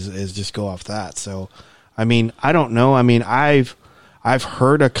do is just go off that. So, I mean, I don't know. I mean, I've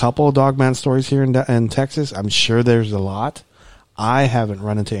heard a couple of Dogman stories here in Texas. I'm sure there's a lot. I haven't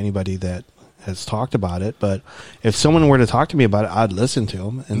run into anybody that has talked about it, but if someone were to talk to me about it, I'd listen to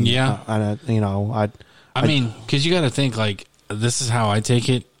them. And I mean, because you got to think, like, this is how I take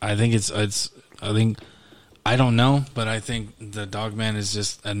it. I think I don't know, but I think the Dogman is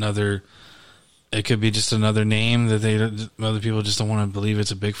just another. It could be just another name that other people just don't want to believe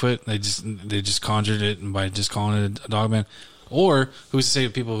it's a Bigfoot. They just conjured it by just calling it a Dogman. Or who's to say to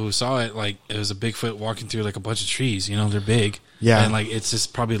people who saw it, like, it was a Bigfoot walking through like a bunch of trees, they're big. Yeah. And like, it's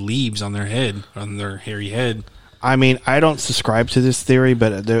just probably leaves on their head, on their hairy head. I mean, I don't subscribe to this theory,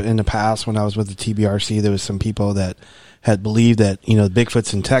 but in the past, when I was with the TBRC, there was some people that had believed that,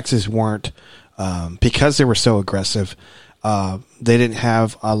 Bigfoots in Texas weren't, because they were so aggressive, they didn't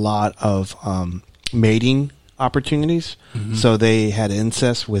have a lot of mating opportunities. So they had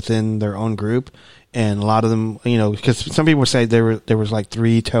incest within their own group. And a lot of them, because some people say there was like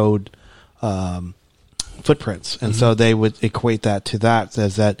 3-toed footprints, and so they would equate that to that,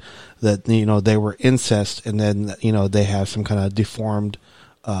 as that they were incest, and then they have some kind of deformed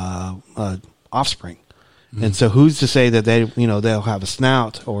offspring. And so who's to say that they'll have a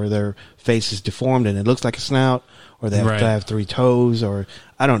snout, or their face is deformed and it looks like a snout, or they have to have 3 toes, or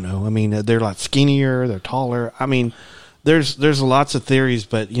I don't know. I mean, they're a lot skinnier, they're taller. I mean, there's lots of theories,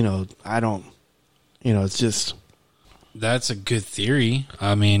 but I don't. It's just... That's a good theory.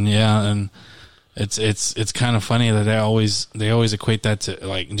 I mean, yeah, and it's kind of funny that they always equate that to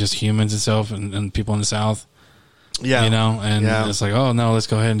like just humans itself and people in the South. Yeah, It's like, oh no, let's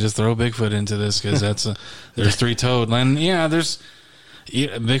go ahead and just throw Bigfoot into this because there's three-toed, and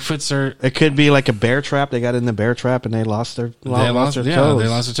Bigfoots are. It could be like a bear trap. They got in the bear trap and they lost their toes. They lost their toe,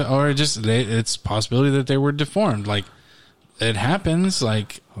 or it's a possibility that they were deformed. Like it happens.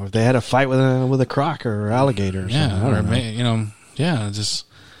 Like or they had a fight with a croc or alligator. Or something. I don't know.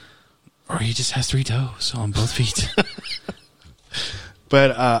 Or he just has three toes on both feet.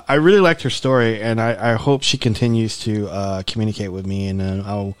 But I really liked her story, and I hope she continues to communicate with me, and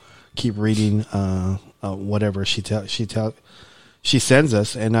I'll keep reading whatever she sends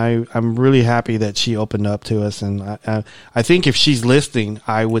us. And I'm really happy that she opened up to us. And I think if she's listening,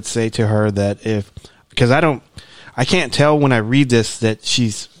 I would say to her that because I can't tell when I read this that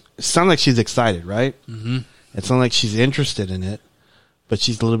it sounds like she's excited, right? Mm-hmm. It sounds like she's interested in it, but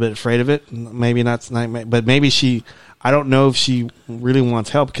she's a little bit afraid of it. Maybe not, but maybe I don't know if she really wants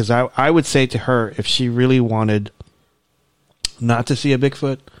help, because I would say to her, if she really wanted not to see a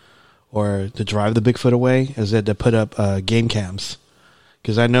Bigfoot or to drive the Bigfoot away, is that to put up game cams.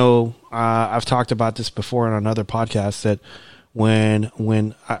 Because I know I've talked about this before on another podcast that when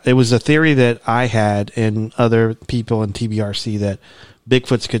it was a theory that I had and other people in TBRC that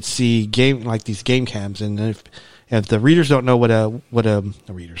Bigfoots could see these game cams, and if the readers don't know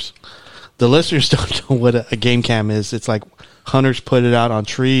the listeners don't know what a game cam is, it's like hunters put it out on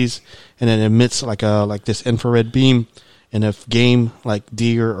trees and it emits like this infrared beam, and if game like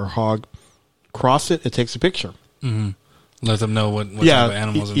deer or hog cross it takes a picture. Mm-hmm. Let them know what type of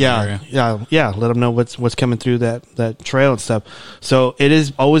animals in the area. Yeah. Let them know what's coming through that trail and stuff. So it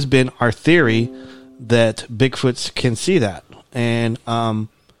has always been our theory that Bigfoots can see that, and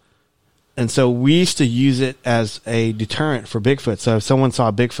so we used to use it as a deterrent for Bigfoot. So if someone saw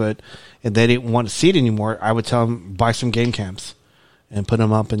a Bigfoot and they didn't want to see it anymore, I would tell them, buy some game cams and put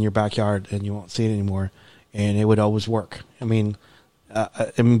them up in your backyard and you won't see it anymore. And it would always work. I mean,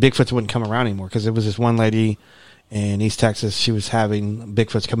 Bigfoots wouldn't come around anymore, because there was this one lady in East Texas. She was having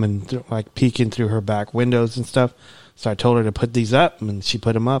Bigfoots coming through, like peeking through her back windows and stuff. So I told her to put these up, and she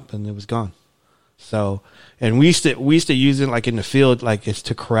put them up, and it was gone. So, and we used to use it like in the field, like it's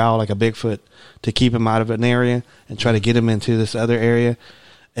to corral like a Bigfoot, to keep him out of an area and try to get him into this other area.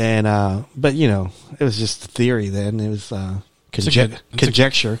 And but it was just theory then. It was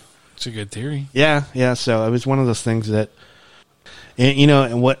conjecture. It's a good theory. Yeah. So it was one of those things that,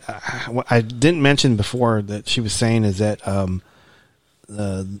 and what I didn't mention before that she was saying is that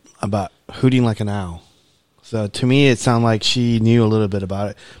about hooting like an owl. So to me, it sounded like she knew a little bit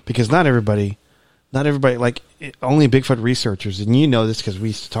about it, because not everybody, like only Bigfoot researchers, and this because we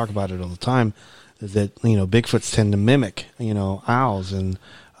used to talk about it all the time, is that Bigfoots tend to mimic owls, and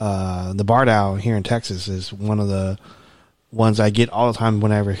the barred owl here in Texas is one of the ones I get all the time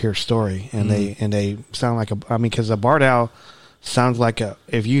whenever I hear a story, and they sound like because a barred owl sounds like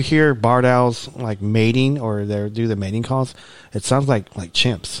if you hear barred owls like mating or they do the mating calls, it sounds like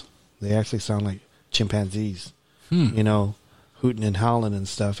chimps. They actually sound like chimpanzees, hooting and howling and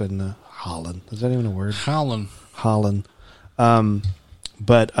stuff, and howling. Is that even a word? Howling.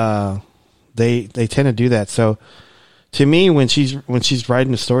 But they tend to do that. So to me, when she's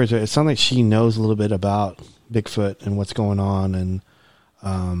writing the stories, it sounds like she knows a little bit about Bigfoot and what's going on, and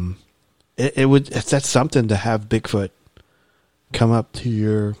that's something to have Bigfoot come up to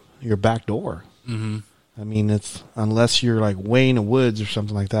your back door. Mm-hmm. I mean, it's unless you're like way in the woods or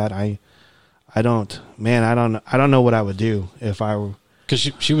something like that. I don't know what I would do if I were.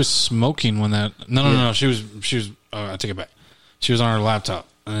 Because she was smoking when that. No. She was. I take it back. She was on her laptop,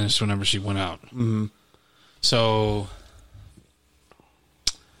 and that's whenever she went out. Mm-hmm. So,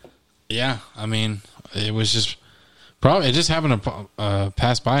 yeah, I mean, it was just probably it just happened to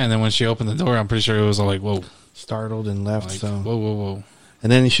pass by, and then when she opened the door, I'm pretty sure it was all like, whoa, startled and left. Like, so whoa.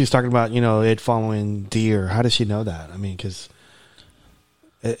 And then she was talking about it following deer. How does she know that? I mean, because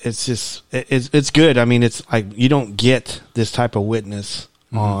it's just it's good. I mean, it's like you don't get this type of witness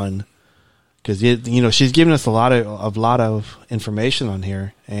on, because she's given us a lot of information on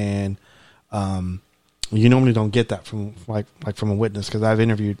here, and you normally don't get that from like from a witness, because I've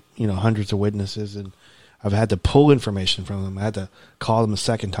interviewed hundreds of witnesses, and I've had to pull information from them. I had to call them a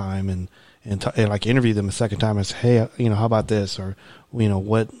second time and like interview them a second time and say, hey, how about this, or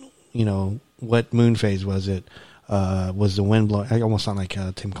what moon phase was it? Was the wind blowing? I almost sound like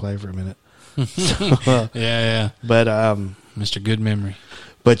Tim Clay for a minute. Yeah. But Mr. Good Memory.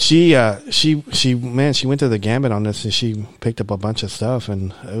 But she went to the gambit on this, and she picked up a bunch of stuff,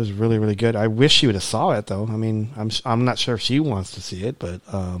 and it was really, really good. I wish she would have saw it, though. I mean, I'm not sure if she wants to see it, but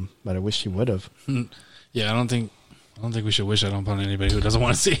I wish she would have. Yeah, I don't think we should wish that upon anybody who doesn't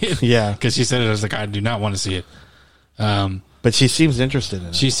want to see it. Yeah, because she said it. I was like, I do not want to see it. But she seems interested in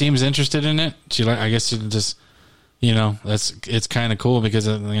it. She seems interested in it. I guess she just, it's kind of cool because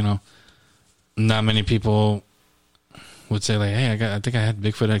not many people would say like, hey, I think I had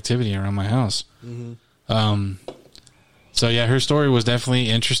Bigfoot activity around my house. Mm-hmm. So yeah, her story was definitely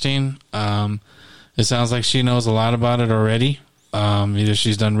interesting. It sounds like she knows a lot about it already. Either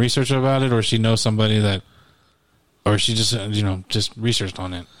she's done research about it, or she knows somebody or she just just researched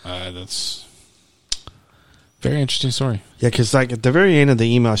on it. That's very interesting story. Yeah, because like at the very end of the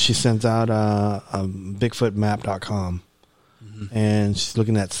email, she sends out BigfootMap.com, mm-hmm. and she's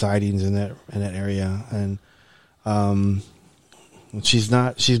looking at sightings in that area, and she's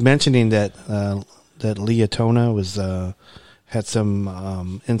mentioning that Leotona was had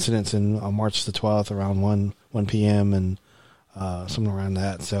some incidents on March the 12th around 1 p.m. and something around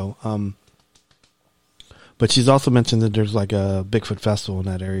that. So, but she's also mentioned that there's like a Bigfoot festival in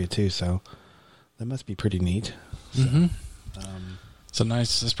that area too. So that must be pretty neat. So, mm-hmm.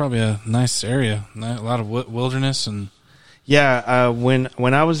 It's probably a nice area, a lot of wilderness and. Yeah, when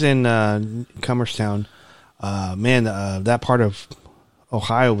I was in Cummerstown, that part of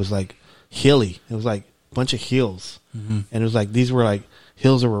Ohio was like hilly. It was like a bunch of hills, mm-hmm. and it was like these were like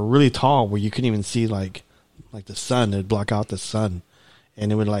hills that were really tall, where you couldn't even see like the sun. It'd block out the sun,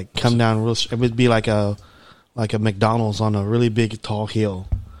 and it would like come down real. It would be like a McDonald's on a really big tall hill,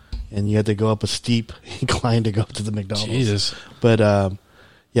 and you had to go up a steep incline to go to the McDonald's. Jesus, but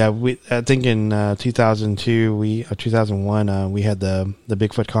yeah, I think in 2002, 2001, we had the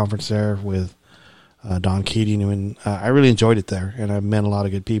Bigfoot conference there with Don Keating, and I really enjoyed it there, and I met a lot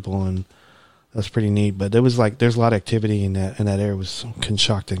of good people, and that's pretty neat. But there was there's a lot of activity in that area. It was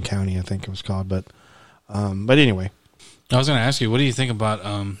Conshohocken County, I think it was called. But anyway, I was going to ask you, what do you think about?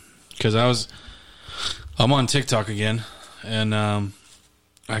 Because I'm on TikTok again, and I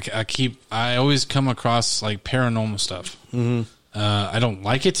always come across like paranormal stuff. Mm-hmm. I don't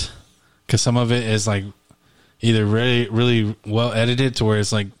like it because some of it is like either really, really well edited to where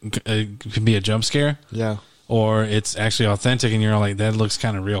it's like it can be a jump scare, yeah, or it's actually authentic and you're like, that looks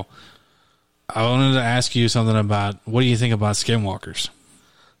kind of real. I wanted to ask you something about, what do you think about skinwalkers?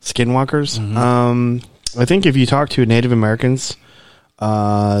 Skinwalkers? Mm-hmm. I think if you talk to Native Americans,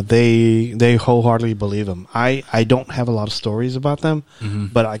 they wholeheartedly believe them. I don't have a lot of stories about them, mm-hmm.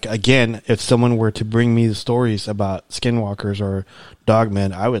 but again, if someone were to bring me the stories about skinwalkers or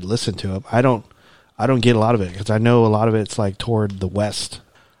dogmen, I would listen to them. I don't get a lot of it because I know a lot of it's like toward the west.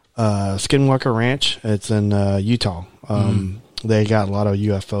 Skinwalker Ranch, it's in Utah. They got a lot of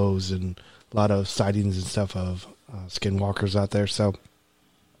UFOs and a lot of sightings and stuff of skinwalkers out there. So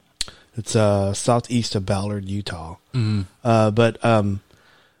it's southeast of Ballard, Utah. Mm-hmm. But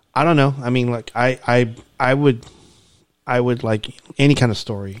I don't know. I mean, like I would like any kind of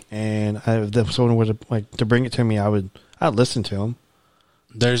story, and if someone were to bring it to me, I'd listen to them.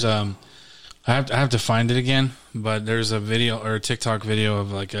 There's I have to find it again, but there's a video or a TikTok video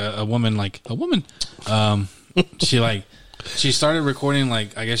of like a woman. She started recording,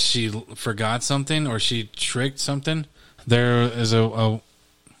 like, I guess she forgot something or she tricked something. There is a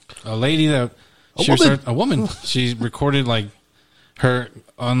lady that a woman. She recorded like her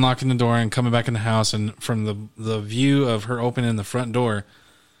unlocking the door and coming back in the house, and from the view of her opening the front door,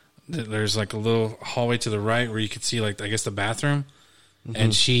 there's like a little hallway to the right where you could see, like, I guess the bathroom. Mm-hmm.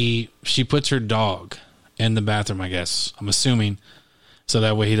 And she puts her dog in the bathroom, I guess, I'm assuming, so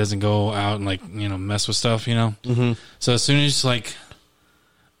that way he doesn't go out and, like, mess with stuff, Mm-hmm. So as soon as, like,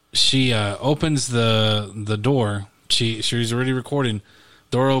 she opens the door, she's already recording.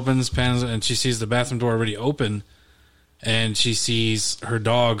 Door opens, pans, and she sees the bathroom door already open, and she sees her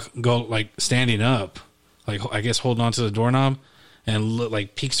dog go, like, standing up, like, I guess holding onto the doorknob, and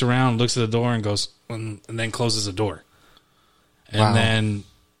like peeks around, looks at the door, and goes, and then closes the door. And then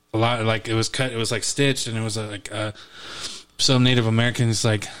a lot, like, it was cut, it was like stitched, and it was like some Native Americans,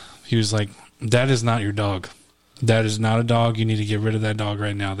 like, he was like, that is not your dog. That is not a dog. You need to get rid of that dog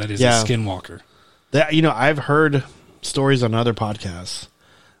right now. That is a skinwalker. That, I've heard stories on other podcasts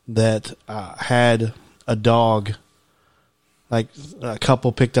that had a dog, like a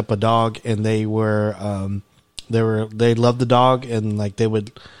couple picked up a dog, and they loved the dog, and like they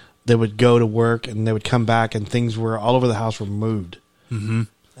would go to work and they would come back and things were all over the house were moved. Mm-hmm.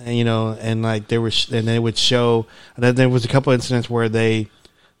 And, and like and they would show, and then there was a couple incidents where they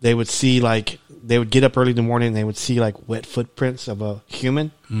would see like they would get up early in the morning and they would see like wet footprints of a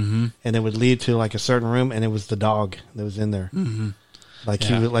human, and it would lead to like a certain room, and it was the dog that was in there, like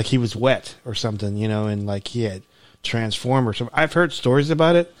he was wet or something, you know, and like he had transformed or something. I've heard stories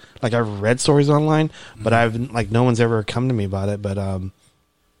about it, like I've read stories online, but I've like no one's ever come to me about it. But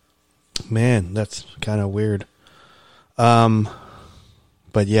man, that's kind of weird.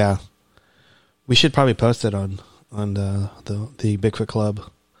 But yeah, we should probably post it on the Bigfoot Club,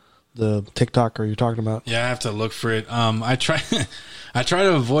 the TikTok you're talking about. Yeah, I have to look for it. I try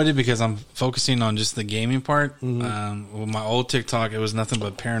to avoid it because I'm focusing on just the gaming part. With my old TikTok, it was nothing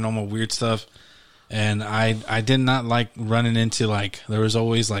but paranormal weird stuff, and I did not like running into like there was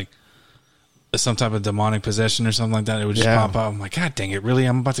always like some type of demonic possession or something like that. It would just pop out. I'm like, God dang it, really?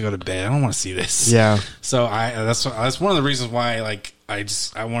 I'm about to go to bed. I don't want to see this. Yeah. So that's one of the reasons why like I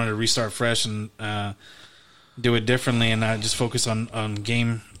wanted to restart fresh and do it differently and not just focus on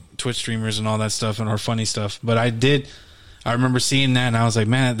game Twitch streamers and all that stuff and our funny stuff. But I remember seeing that and I was like,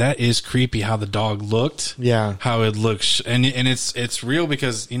 man, that is creepy how the dog looked. Yeah. How it looks. And it's real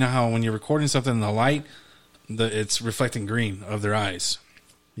because you know how when you're recording something in the light, it's reflecting green of their eyes.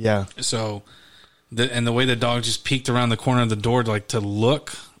 Yeah. So the way the dog just peeked around the corner of the door to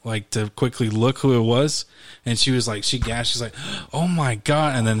quickly look who it was. And she was like, she gasped. She's like, oh my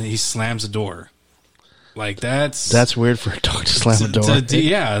God. And then he slams the door. Like that's weird for a dog to slam a door.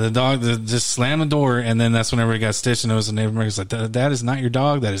 The dog just slammed the door, and then that's whenever he got stitched. And it was the neighbor was like, "That is not your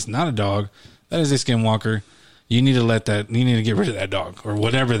dog. That is not a dog. That is a skinwalker. You need to get rid of that dog or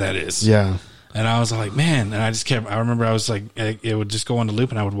whatever that is." Yeah. And I was like, man, and I just kept. I remember I was like, it would just go on the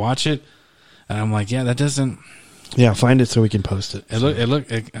loop, and I would watch it, and I'm like, yeah, that doesn't. Yeah, find it so we can post it. It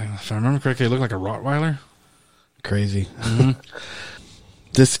looked. If I remember correctly, it looked like a Rottweiler. Crazy.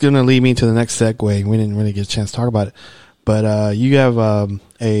 This is going to lead me to the next segue. We didn't really get a chance to talk about it. But you have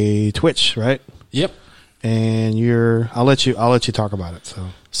a Twitch, right? Yep. And I'll let you talk about it.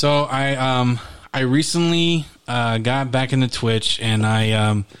 So I recently got back into Twitch,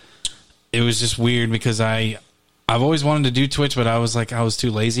 and it was just weird because I've always wanted to do Twitch, but I was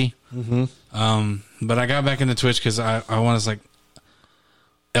too lazy. But I got back into Twitch because I was like,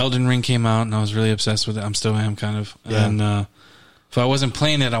 Elden Ring came out, and I was really obsessed with it. I still am kind of. Yeah. And if I wasn't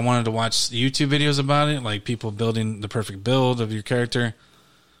playing it, I wanted to watch YouTube videos about it, like people building the perfect build of your character.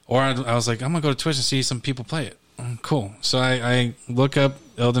 Or I was like, I'm going to go to Twitch and see some people play it. Cool. So I look up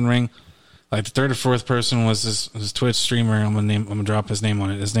Elden Ring. Like the third or fourth person was this Twitch streamer. I'm gonna drop his name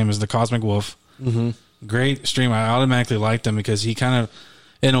on it. His name is the Cosmic Wolf. Great streamer. I automatically liked him because he kind of,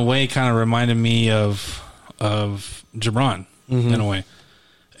 in a way, reminded me of Jabron in a way.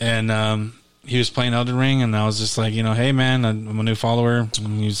 And he was playing Elden Ring, and I was just like, hey man, I'm a new follower.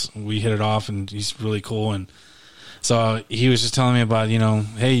 And we hit it off, and he's really cool. And so he was just telling me about,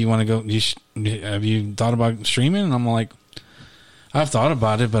 hey, you want to go? Have you thought about streaming? And I'm like, I've thought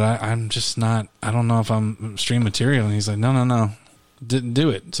about it, but I'm just not. I don't know if I'm stream material. And he's like, no, didn't do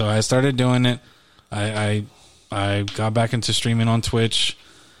it. So I started doing it. I got back into streaming on Twitch.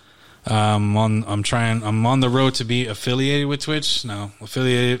 I'm on the road to be affiliated with Twitch. Now,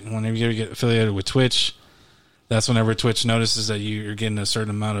 whenever you get affiliated with Twitch, that's whenever Twitch notices that you're getting a certain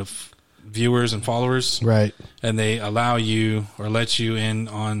amount of viewers and followers. Right. And they allow you or let you in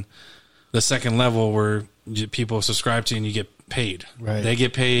on the second level where people subscribe to you and you get paid. Right. They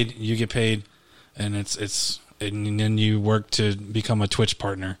get paid, you get paid, and and then you work to become a Twitch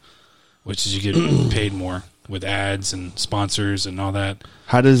partner, which is you get paid more with ads and sponsors and all that.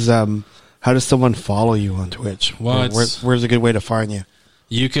 How does someone follow you on Twitch? Well, where's a good way to find you?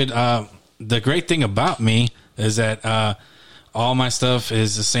 You could. The great thing about me is that all my stuff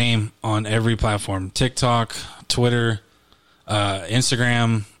is the same on every platform: TikTok, Twitter,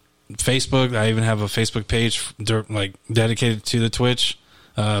 Instagram, Facebook. I even have a Facebook page dedicated to the Twitch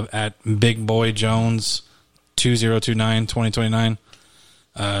at Big Boy Jones 2029 2029.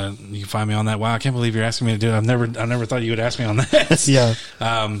 You can find me on that. Wow, I can't believe you're asking me to do it. I never thought you would ask me on that. Yeah.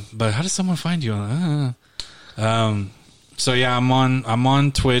 But how does someone find you on that? So yeah, I'm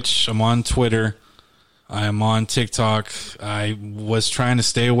on Twitch, I'm on Twitter, I'm on TikTok. I was trying to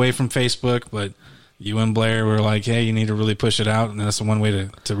stay away from Facebook, but you and Blair were like, hey, you need to really push it out, and that's the one way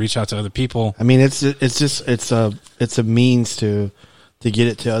to reach out to other people. I mean, it's a means to get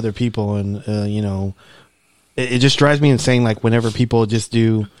it to other people, and it just drives me insane. Like whenever people just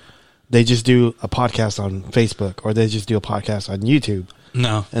do a podcast on Facebook or they just do a podcast on YouTube.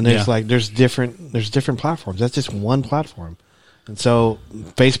 No, and there's different platforms. That's just one platform, and so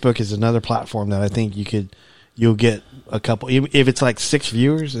Facebook is another platform that I think you'll get a couple. If it's like 6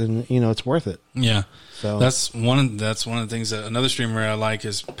 viewers, and it's worth it. Yeah, so that's one of the things that another streamer I like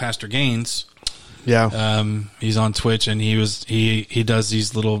is Pastor Gaines. Yeah. He's on Twitch, and he does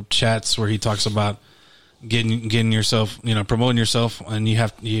these little chats where he talks about getting yourself, promoting yourself, and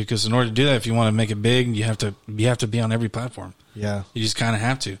because in order to do that, if you want to make it big, you have to be on every platform. Yeah. You just kind of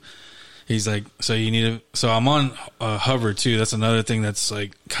have to. He's like, so you need to. So I'm on Hover too. That's another thing that's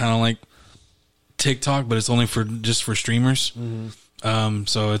like kind of like TikTok, but it's only for streamers. Mm-hmm.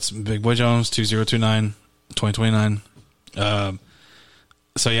 So it's Big Boy Jones 2029 2029.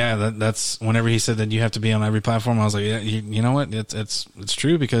 So yeah, that's whenever he said that you have to be on every platform, I was like, yeah, you know what? It's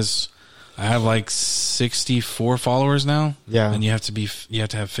true, because I have like 64 followers now. Yeah, and you have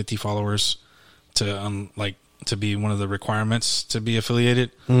to have 50 followers to to be one of the requirements to be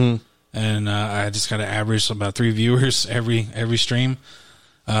affiliated. Mm-hmm. And I just got to average about 3 viewers every stream.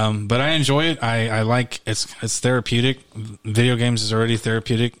 But I enjoy it. I like it's therapeutic. Video games is already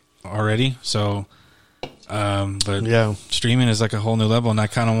therapeutic already. So, but yeah, streaming is like a whole new level, and I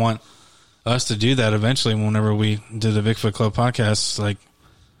kind of want us to do that eventually. Whenever we do the Bigfoot Club podcast, like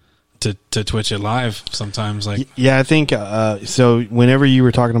to Twitch it live sometimes. Like, yeah, I think so. Whenever you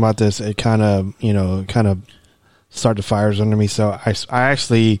were talking about this, it kind of started fires under me. So I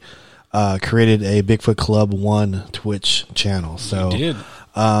actually created a Bigfoot Club 1 Twitch channel. So you did.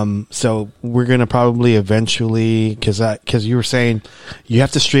 So we're gonna probably eventually, because you were saying you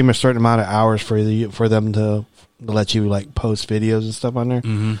have to stream a certain amount of hours for them to let you like post videos and stuff on there.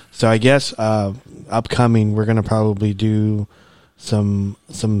 Mm-hmm. So I guess upcoming we're gonna probably do some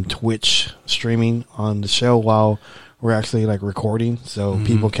Twitch streaming on the show while we're actually like recording, so mm-hmm.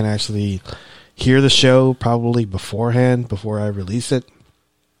 people can actually hear the show probably beforehand before I release it.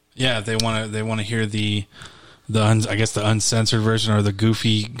 Yeah, they want to hear the uncensored version, or the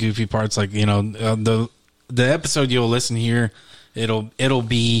goofy parts, like the episode you'll listen here, it'll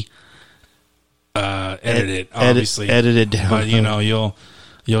be edited, obviously edited down, but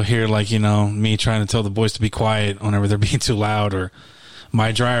you'll hear like me trying to tell the boys to be quiet whenever they're being too loud, or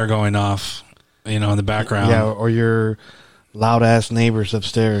my dryer going off in the background, or your loud ass neighbors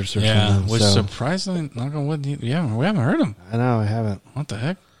upstairs or something. Which surprisingly, knock on wood, we haven't heard them. I know, I haven't. What the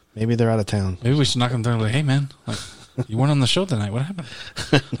heck? Maybe they're out of town. Maybe we should knock them down like, hey, man, like, you weren't on the show tonight. What happened?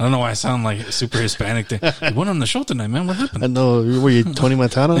 I don't know why I sound like super Hispanic. You weren't on the show tonight, man. What happened? I know. Were you Tony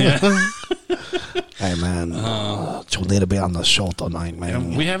Montana? Yeah. Hey, man. You need to be on the show tonight,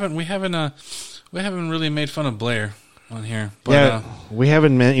 man. We haven't really made fun of Blair on here. But, we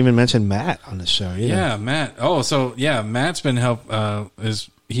haven't even mentioned Matt on the show either. Yeah, Matt. Oh, so, yeah, Matt's been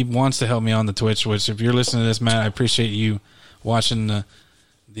he wants to help me on the Twitch, which if you're listening to this, Matt, I appreciate you watching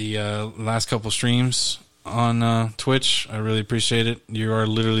the last couple streams on Twitch. I really appreciate it. You are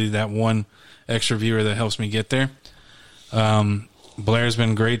literally that one extra viewer that helps me get there. Blair's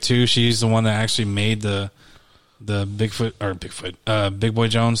been great too. She's the one that actually made the Big Boy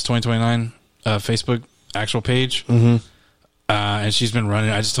Jones 2029 Facebook actual page. Mm-hmm. And she's been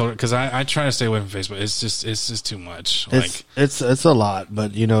running. I just told her, because I try to stay away from Facebook. It's just too much. It's a lot,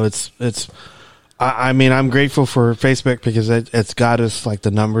 but it's. I mean, I'm grateful for Facebook because it's got us like the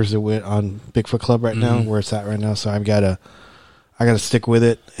numbers that went on Bigfoot Club right now, where it's at right now. So I gotta stick with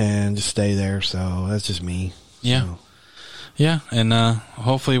it and just stay there. So that's just me. Yeah, so. Yeah, and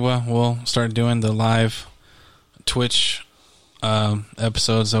hopefully we'll start doing the live Twitch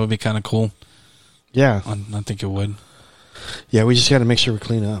episodes. That would be kind of cool. Yeah, I think it would. Yeah, we just got to make sure we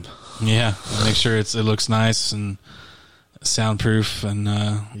clean up. Yeah, make sure it looks nice and soundproof, and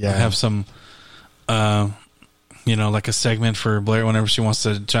have some. Like a segment for Blair whenever she wants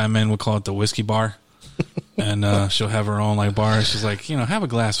to chime in. We'll call it the whiskey bar, and she'll have her own like bar. She's like, have a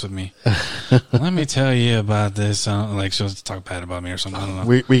glass with me. Let me tell you about this. Like she'll talk bad about me or something. I don't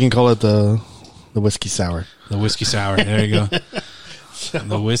know. We can call it the whiskey sour. The whiskey sour. There you go.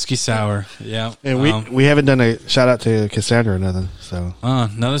 The whiskey sour. Yeah. And we haven't done a shout out to Cassandra or nothing. So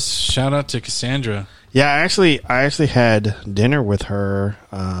another shout out to Cassandra. Yeah, I actually had dinner with her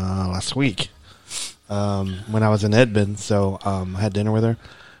last week. When I was in Edmond, so I had dinner with her.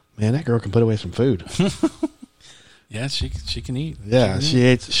 Man, that girl can put away some food. Yeah, she can eat. Yeah, she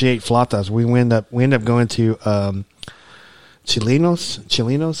ate flautas. We end up going to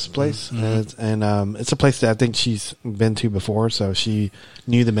Chilino's place, mm-hmm. and it's a place that I think she's been to before. So she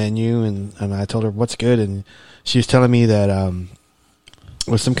knew the menu, and I told her what's good, and she was telling me that it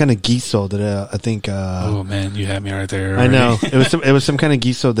was some kind of guiso that I think. Oh man, you had me right there already. I know it was some kind of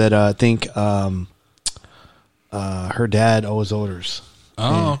guiso that I think. Her dad always orders.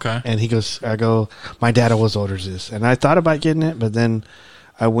 Oh, okay. And I go, my dad always orders this. And I thought about getting it, but then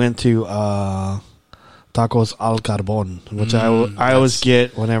I went to tacos al carbon, which I always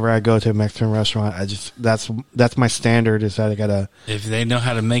get whenever I go to a Mexican restaurant. That's my standard. Is that I gotta. If they know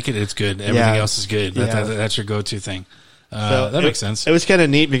how to make it, it's good. Everything else is good. That's your go-to thing. So that makes sense. It was kind of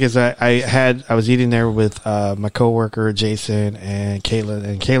neat because I was eating there with my coworker Jason and Caitlin,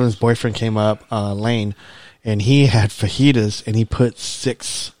 and Caitlin's boyfriend came up, Lane, and he had fajitas and he put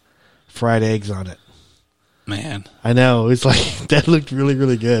 6 fried eggs on it. Man, I know, it's like that looked really,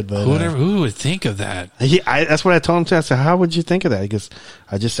 really good. But who would think of that? That's what I told him to. I said, "How would you think of that?" Because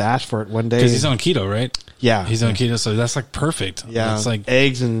I just asked for it one day. Because he's on keto, right? Yeah, he's on keto, so that's like perfect. Yeah, it's like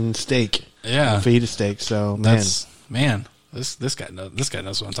eggs and steak. Yeah, fajita steak. So man, this guy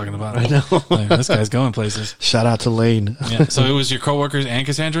knows what I'm talking about. I know. Like, this guy's going places. Shout out to Lane. Yeah. So it was your coworkers and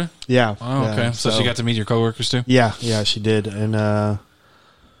Cassandra. Yeah. Oh, okay. Yeah, so she got to meet your coworkers too. Yeah, she did, and.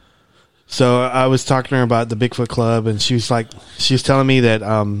 So I was talking to her about the Bigfoot Club, and she was telling me that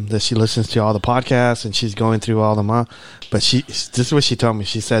that she listens to all the podcasts and she's going through all them. But this is what she told me.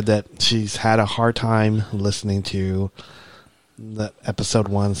 She said that she's had a hard time listening to the episode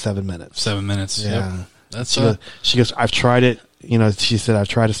 1, 7 minutes. 7 minutes. Yeah, yep. That's she goes. I've tried it. She said I've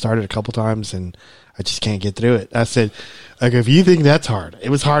tried to start it a couple times and I just can't get through it. I said, like, if you think that's hard, it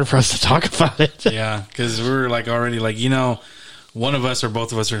was hard for us to talk about it. Yeah, because we were like already like one of us or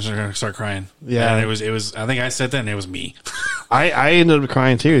both of us are going to start crying. Yeah, and it was. I think I said that, and it was me. I ended up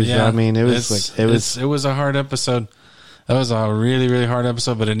crying too. Yeah, so, I mean, it was a hard episode. That was a really, really hard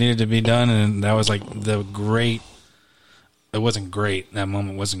episode, but it needed to be done, and that was like the great. It wasn't great. That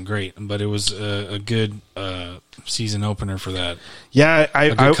moment wasn't great, but it was a good season opener for that. Yeah,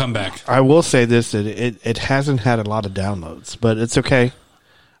 a good comeback. I will say this: that it hasn't had a lot of downloads, but it's okay.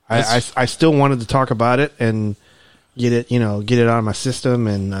 I still wanted to talk about it and get it out of my system,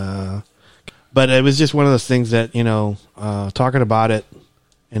 and but it was just one of those things that talking about it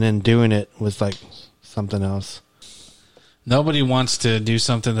and then doing it was like something else. Nobody wants to do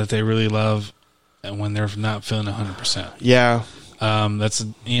something that they really love and when they're not feeling 100%. Yeah. That's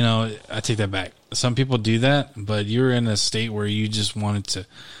I take that back. Some people do that, but you're in a state where you just wanted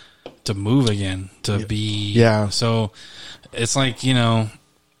to move again, to be. Yeah. So it's like, I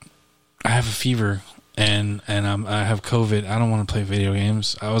have a fever and I have COVID. I don't want to play video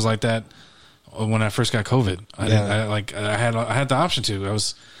games. I was like that when I first got COVID. I had the option to.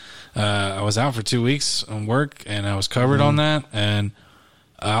 I was out for 2 weeks on work and I was covered on that, and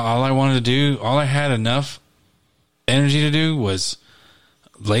all I wanted to do, all I had enough energy to do was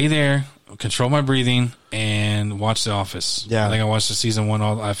lay there, control my breathing, and watch The Office. Yeah. I think I watched the season 1.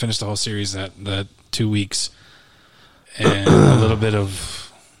 I finished the whole series that 2 weeks, and a little bit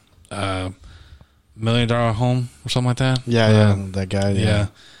of $1 Million Home or something like that. Yeah, that guy. Yeah,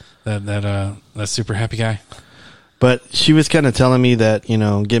 that super happy guy. But she was kind of telling me that,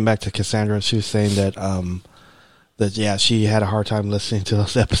 getting back to Cassandra, she was saying that she had a hard time listening to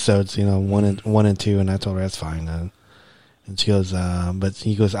those episodes, 1 and 2, and I told her that's fine. And she goes, but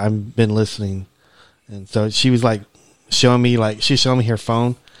he goes, I've been listening, and so she was like showing me her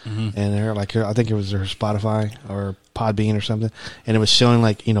phone, and I think it was her Spotify or Podbean or something, and it was showing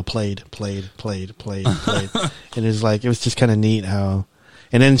played, and it was just kind of neat how.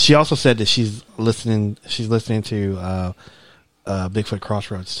 And then she also said that she's listening to Bigfoot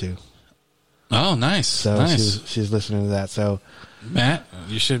Crossroads too. Oh, nice. So nice. She's listening to that. So Matt,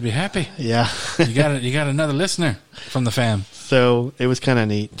 you should be happy. Yeah. you got another listener from the fam. So it was kind of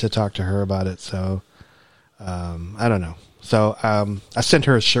neat to talk to her about it. So I don't know. So I sent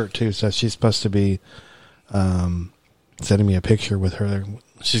her a shirt too. So she's supposed to be sending me a picture with her.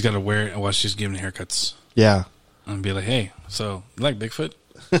 She's got to wear it while she's giving haircuts. Yeah. And be like, hey, so you like Bigfoot?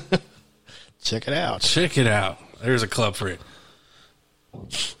 Check it out. Check it out. There's a club for it.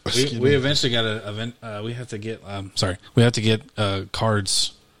 We eventually got we have to get we have to get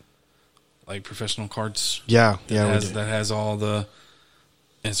cards, like professional cards. Yeah, that has all the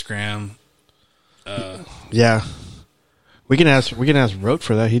Instagram. Yeah, we can ask Rote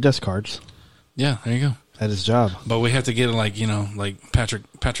for that. He does cards. Yeah, there you go. At his job. But we have to get like Patrick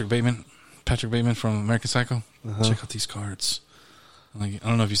Bateman from American Psycho. Check out these cards. Like, I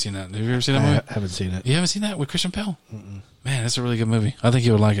don't know if you've seen that. Have you ever seen that movie? I haven't seen it. You haven't seen that with Christian Bale? Mm-mm. Man, that's a really good movie. I think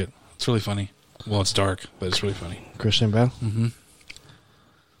you would like it. It's really funny. Well, it's dark, but it's really funny. Christian Bale? Mm-hmm.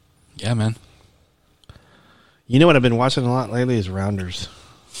 Yeah, man. You know what I've been watching a lot lately is Rounders.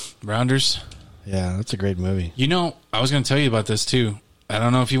 Rounders? Yeah, that's a great movie. I was going to tell you about this, too. I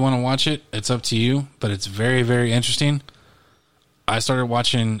don't know if you want to watch it. It's up to you, but it's very, very interesting. I started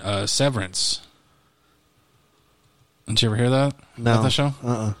watching Severance. Didn't you ever hear that? No. About that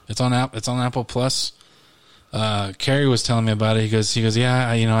show? It's on Apple Plus. Carrie was telling me about it. He goes, yeah,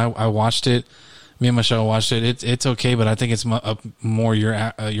 I watched it Me and Michelle watched it. It's okay, but I think it's up more your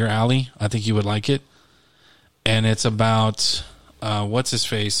alley. I think you would like it. And it's about what's his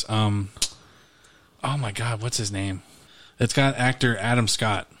face? Oh my God, what's his name? It's got actor Adam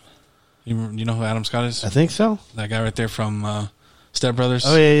Scott. You know who Adam Scott is? I think so. That guy right there from Step Brothers.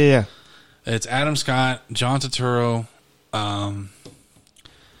 Oh yeah. It's Adam Scott, John Turturro, and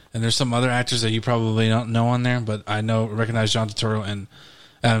there's some other actors that you probably don't know on there, but I recognize John Turturro and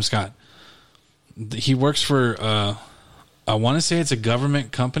Adam Scott. He works for I want to say it's a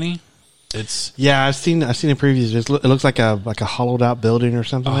government company. I've seen the previews. It looks like a hollowed out building or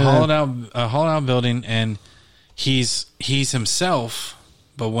something. A hollowed out building, and he's himself.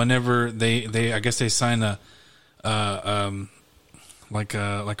 But whenever they I guess they sign a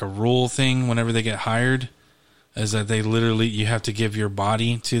rule thing whenever they get hired, is that they literally you have to give your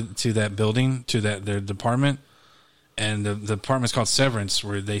body to that building, to their department, and the department's called Severance,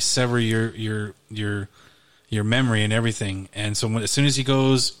 where they sever your memory and everything. And so as soon as he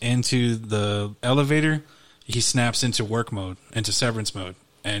goes into the elevator, he snaps into work mode, into severance mode,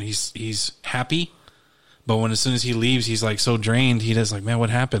 and he's happy. But as soon as he leaves, he's like so drained. He does like, man,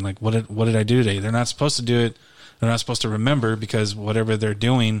 what happened? Like, what did I do today? They're not supposed to do it. They're not supposed to remember because whatever they're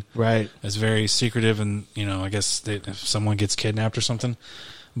doing is very secretive. And I guess if someone gets kidnapped or something.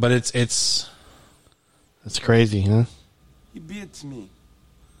 But it's crazy, huh? He beats me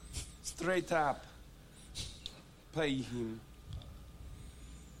straight up. Pay him.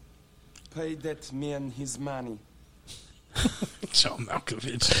 Pay that man his money. John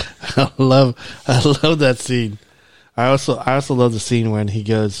Malkovich. I love that scene. I also love the scene when he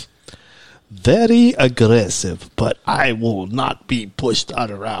goes, very aggressive, but I will not be pushed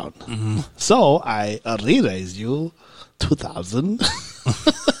around. Mm-hmm. So I re-raise you 2,000.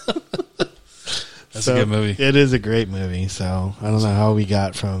 That's a good movie. It is a great movie. So I don't know how we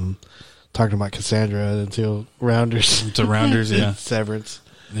got from talking about Cassandra to Rounders. To Rounders, yeah. Severance.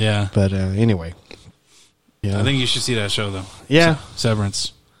 Yeah. But anyway. Yeah. I think you should see that show, though. Yeah.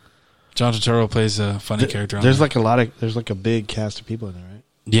 Severance. John Turturro plays a funny character on there's there. There's a big cast of people in there, right?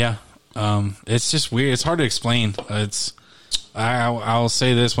 Yeah. It's just weird. It's hard to explain. I'll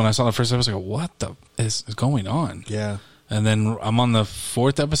say this: when I saw the first episode, I go, "What the is going on?" Yeah. And then I'm on the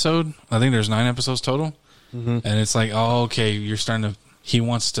 4th episode. I think there's 9 episodes total, and it's like, oh, okay, you're starting to. He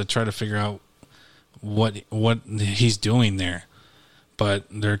wants to try to figure out what he's doing there, but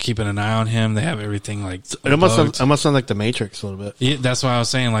they're keeping an eye on him. They have everything like it almost sound like the Matrix a little bit. Yeah, that's why I was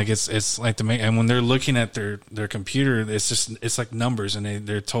saying like it's like and when they're looking at their computer, it's like numbers, and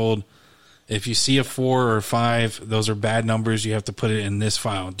they're told. If you see a 4 or 5, those are bad numbers. You have to put it in this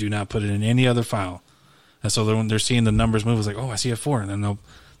file. Do not put it in any other file. And so when they're seeing the numbers move, it's like, oh, I see a 4. And then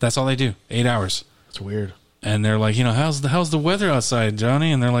that's all they do. 8 hours. It's weird. And they're like, how's the weather outside,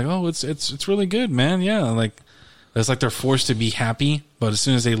 Johnny? And they're like, oh, it's really good, man. Yeah, like it's like they're forced to be happy, but as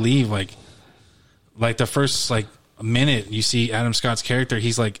soon as they leave, like the first minute you see Adam Scott's character,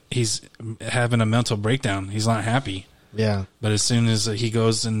 he's having a mental breakdown. He's not happy. Yeah. But as soon as he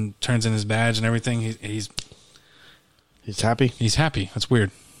goes and turns in his badge and everything, he's happy. He's happy. That's weird.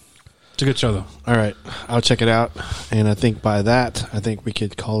 It's a good show, though. All right. I'll check it out. And I think by that, we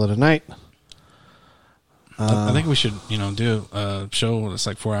could call it a night. I think we should, do a show that's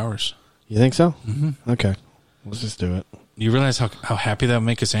like 4 hours. You think so? Mm-hmm. Okay. Let's just do it. You realize how happy that would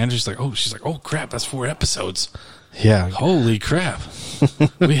make Cassandra? She's like, oh, crap, that's 4 episodes. Yeah. Holy crap.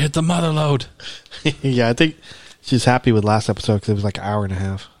 We hit the mother load. Yeah, I think... She's happy with last episode because it was like an hour and a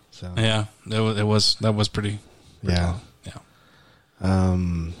half. So yeah, that was pretty. Yeah, yeah.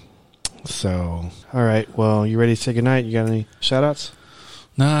 So all right. Well, you ready to say goodnight? You got any shout outs?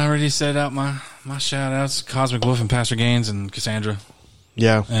 No, I already said out my shout outs. Cosmic Wolf and Pastor Gaines and Cassandra.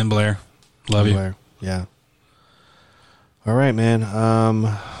 Yeah, and Blair. Love you. Blair. Yeah. All right, man.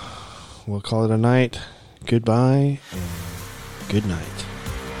 We'll call it a night. Goodbye and good night.